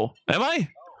 Oh, am I?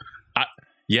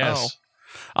 Yes. Oh.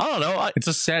 I don't know. It's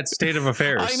a sad state of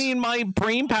affairs. I mean, my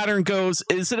brain pattern goes,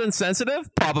 is it insensitive?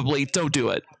 Probably. Don't do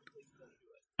it.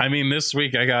 I mean, this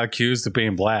week I got accused of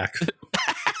being black.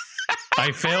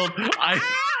 I failed.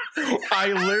 I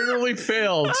literally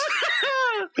failed.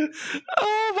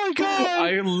 Oh my god!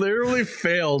 I literally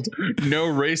failed No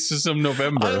Racism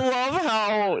November. I love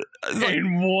how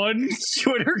in one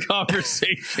Twitter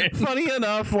conversation. Funny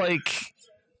enough, like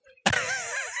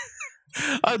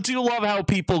I do love how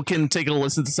people can take a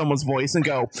listen to someone's voice and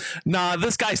go, "Nah,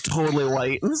 this guy's totally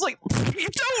white." And it's like, you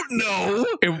don't know.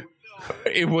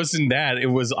 It wasn't that. It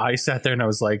was I sat there and I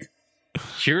was like,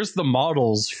 here's the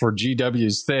models for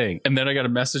GW's thing. And then I got a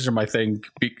message on my thing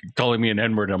calling me an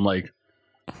N-word. I'm like,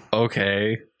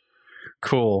 okay,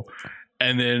 cool.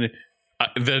 And then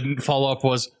follow up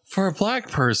was, for a black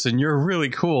person, you're really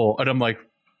cool. And I'm like,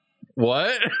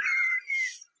 what?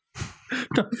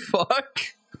 The fuck?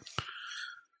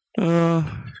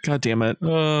 God damn it.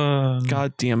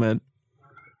 God damn it.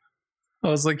 I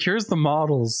was like, here's the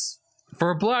models. For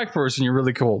a black person, you're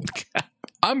really cool.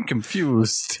 I'm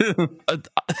confused.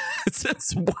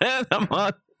 Since when am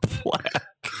I black?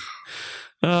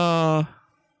 I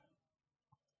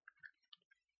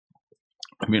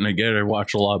mean, I get it. I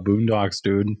watch a lot of Boondocks,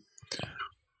 dude.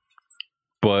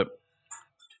 But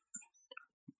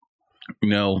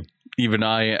no, even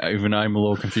I'm a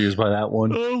little confused by that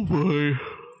one. Oh boy.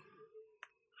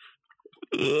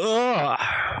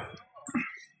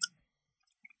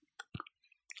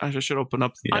 I should open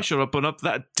up. Yeah. I should open up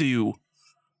that do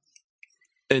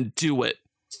and do it.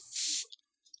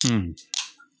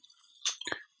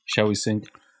 Shall we sync?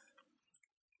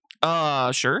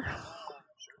 Sure.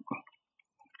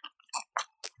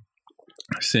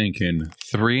 Sync in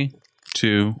 3,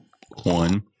 2,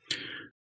 1.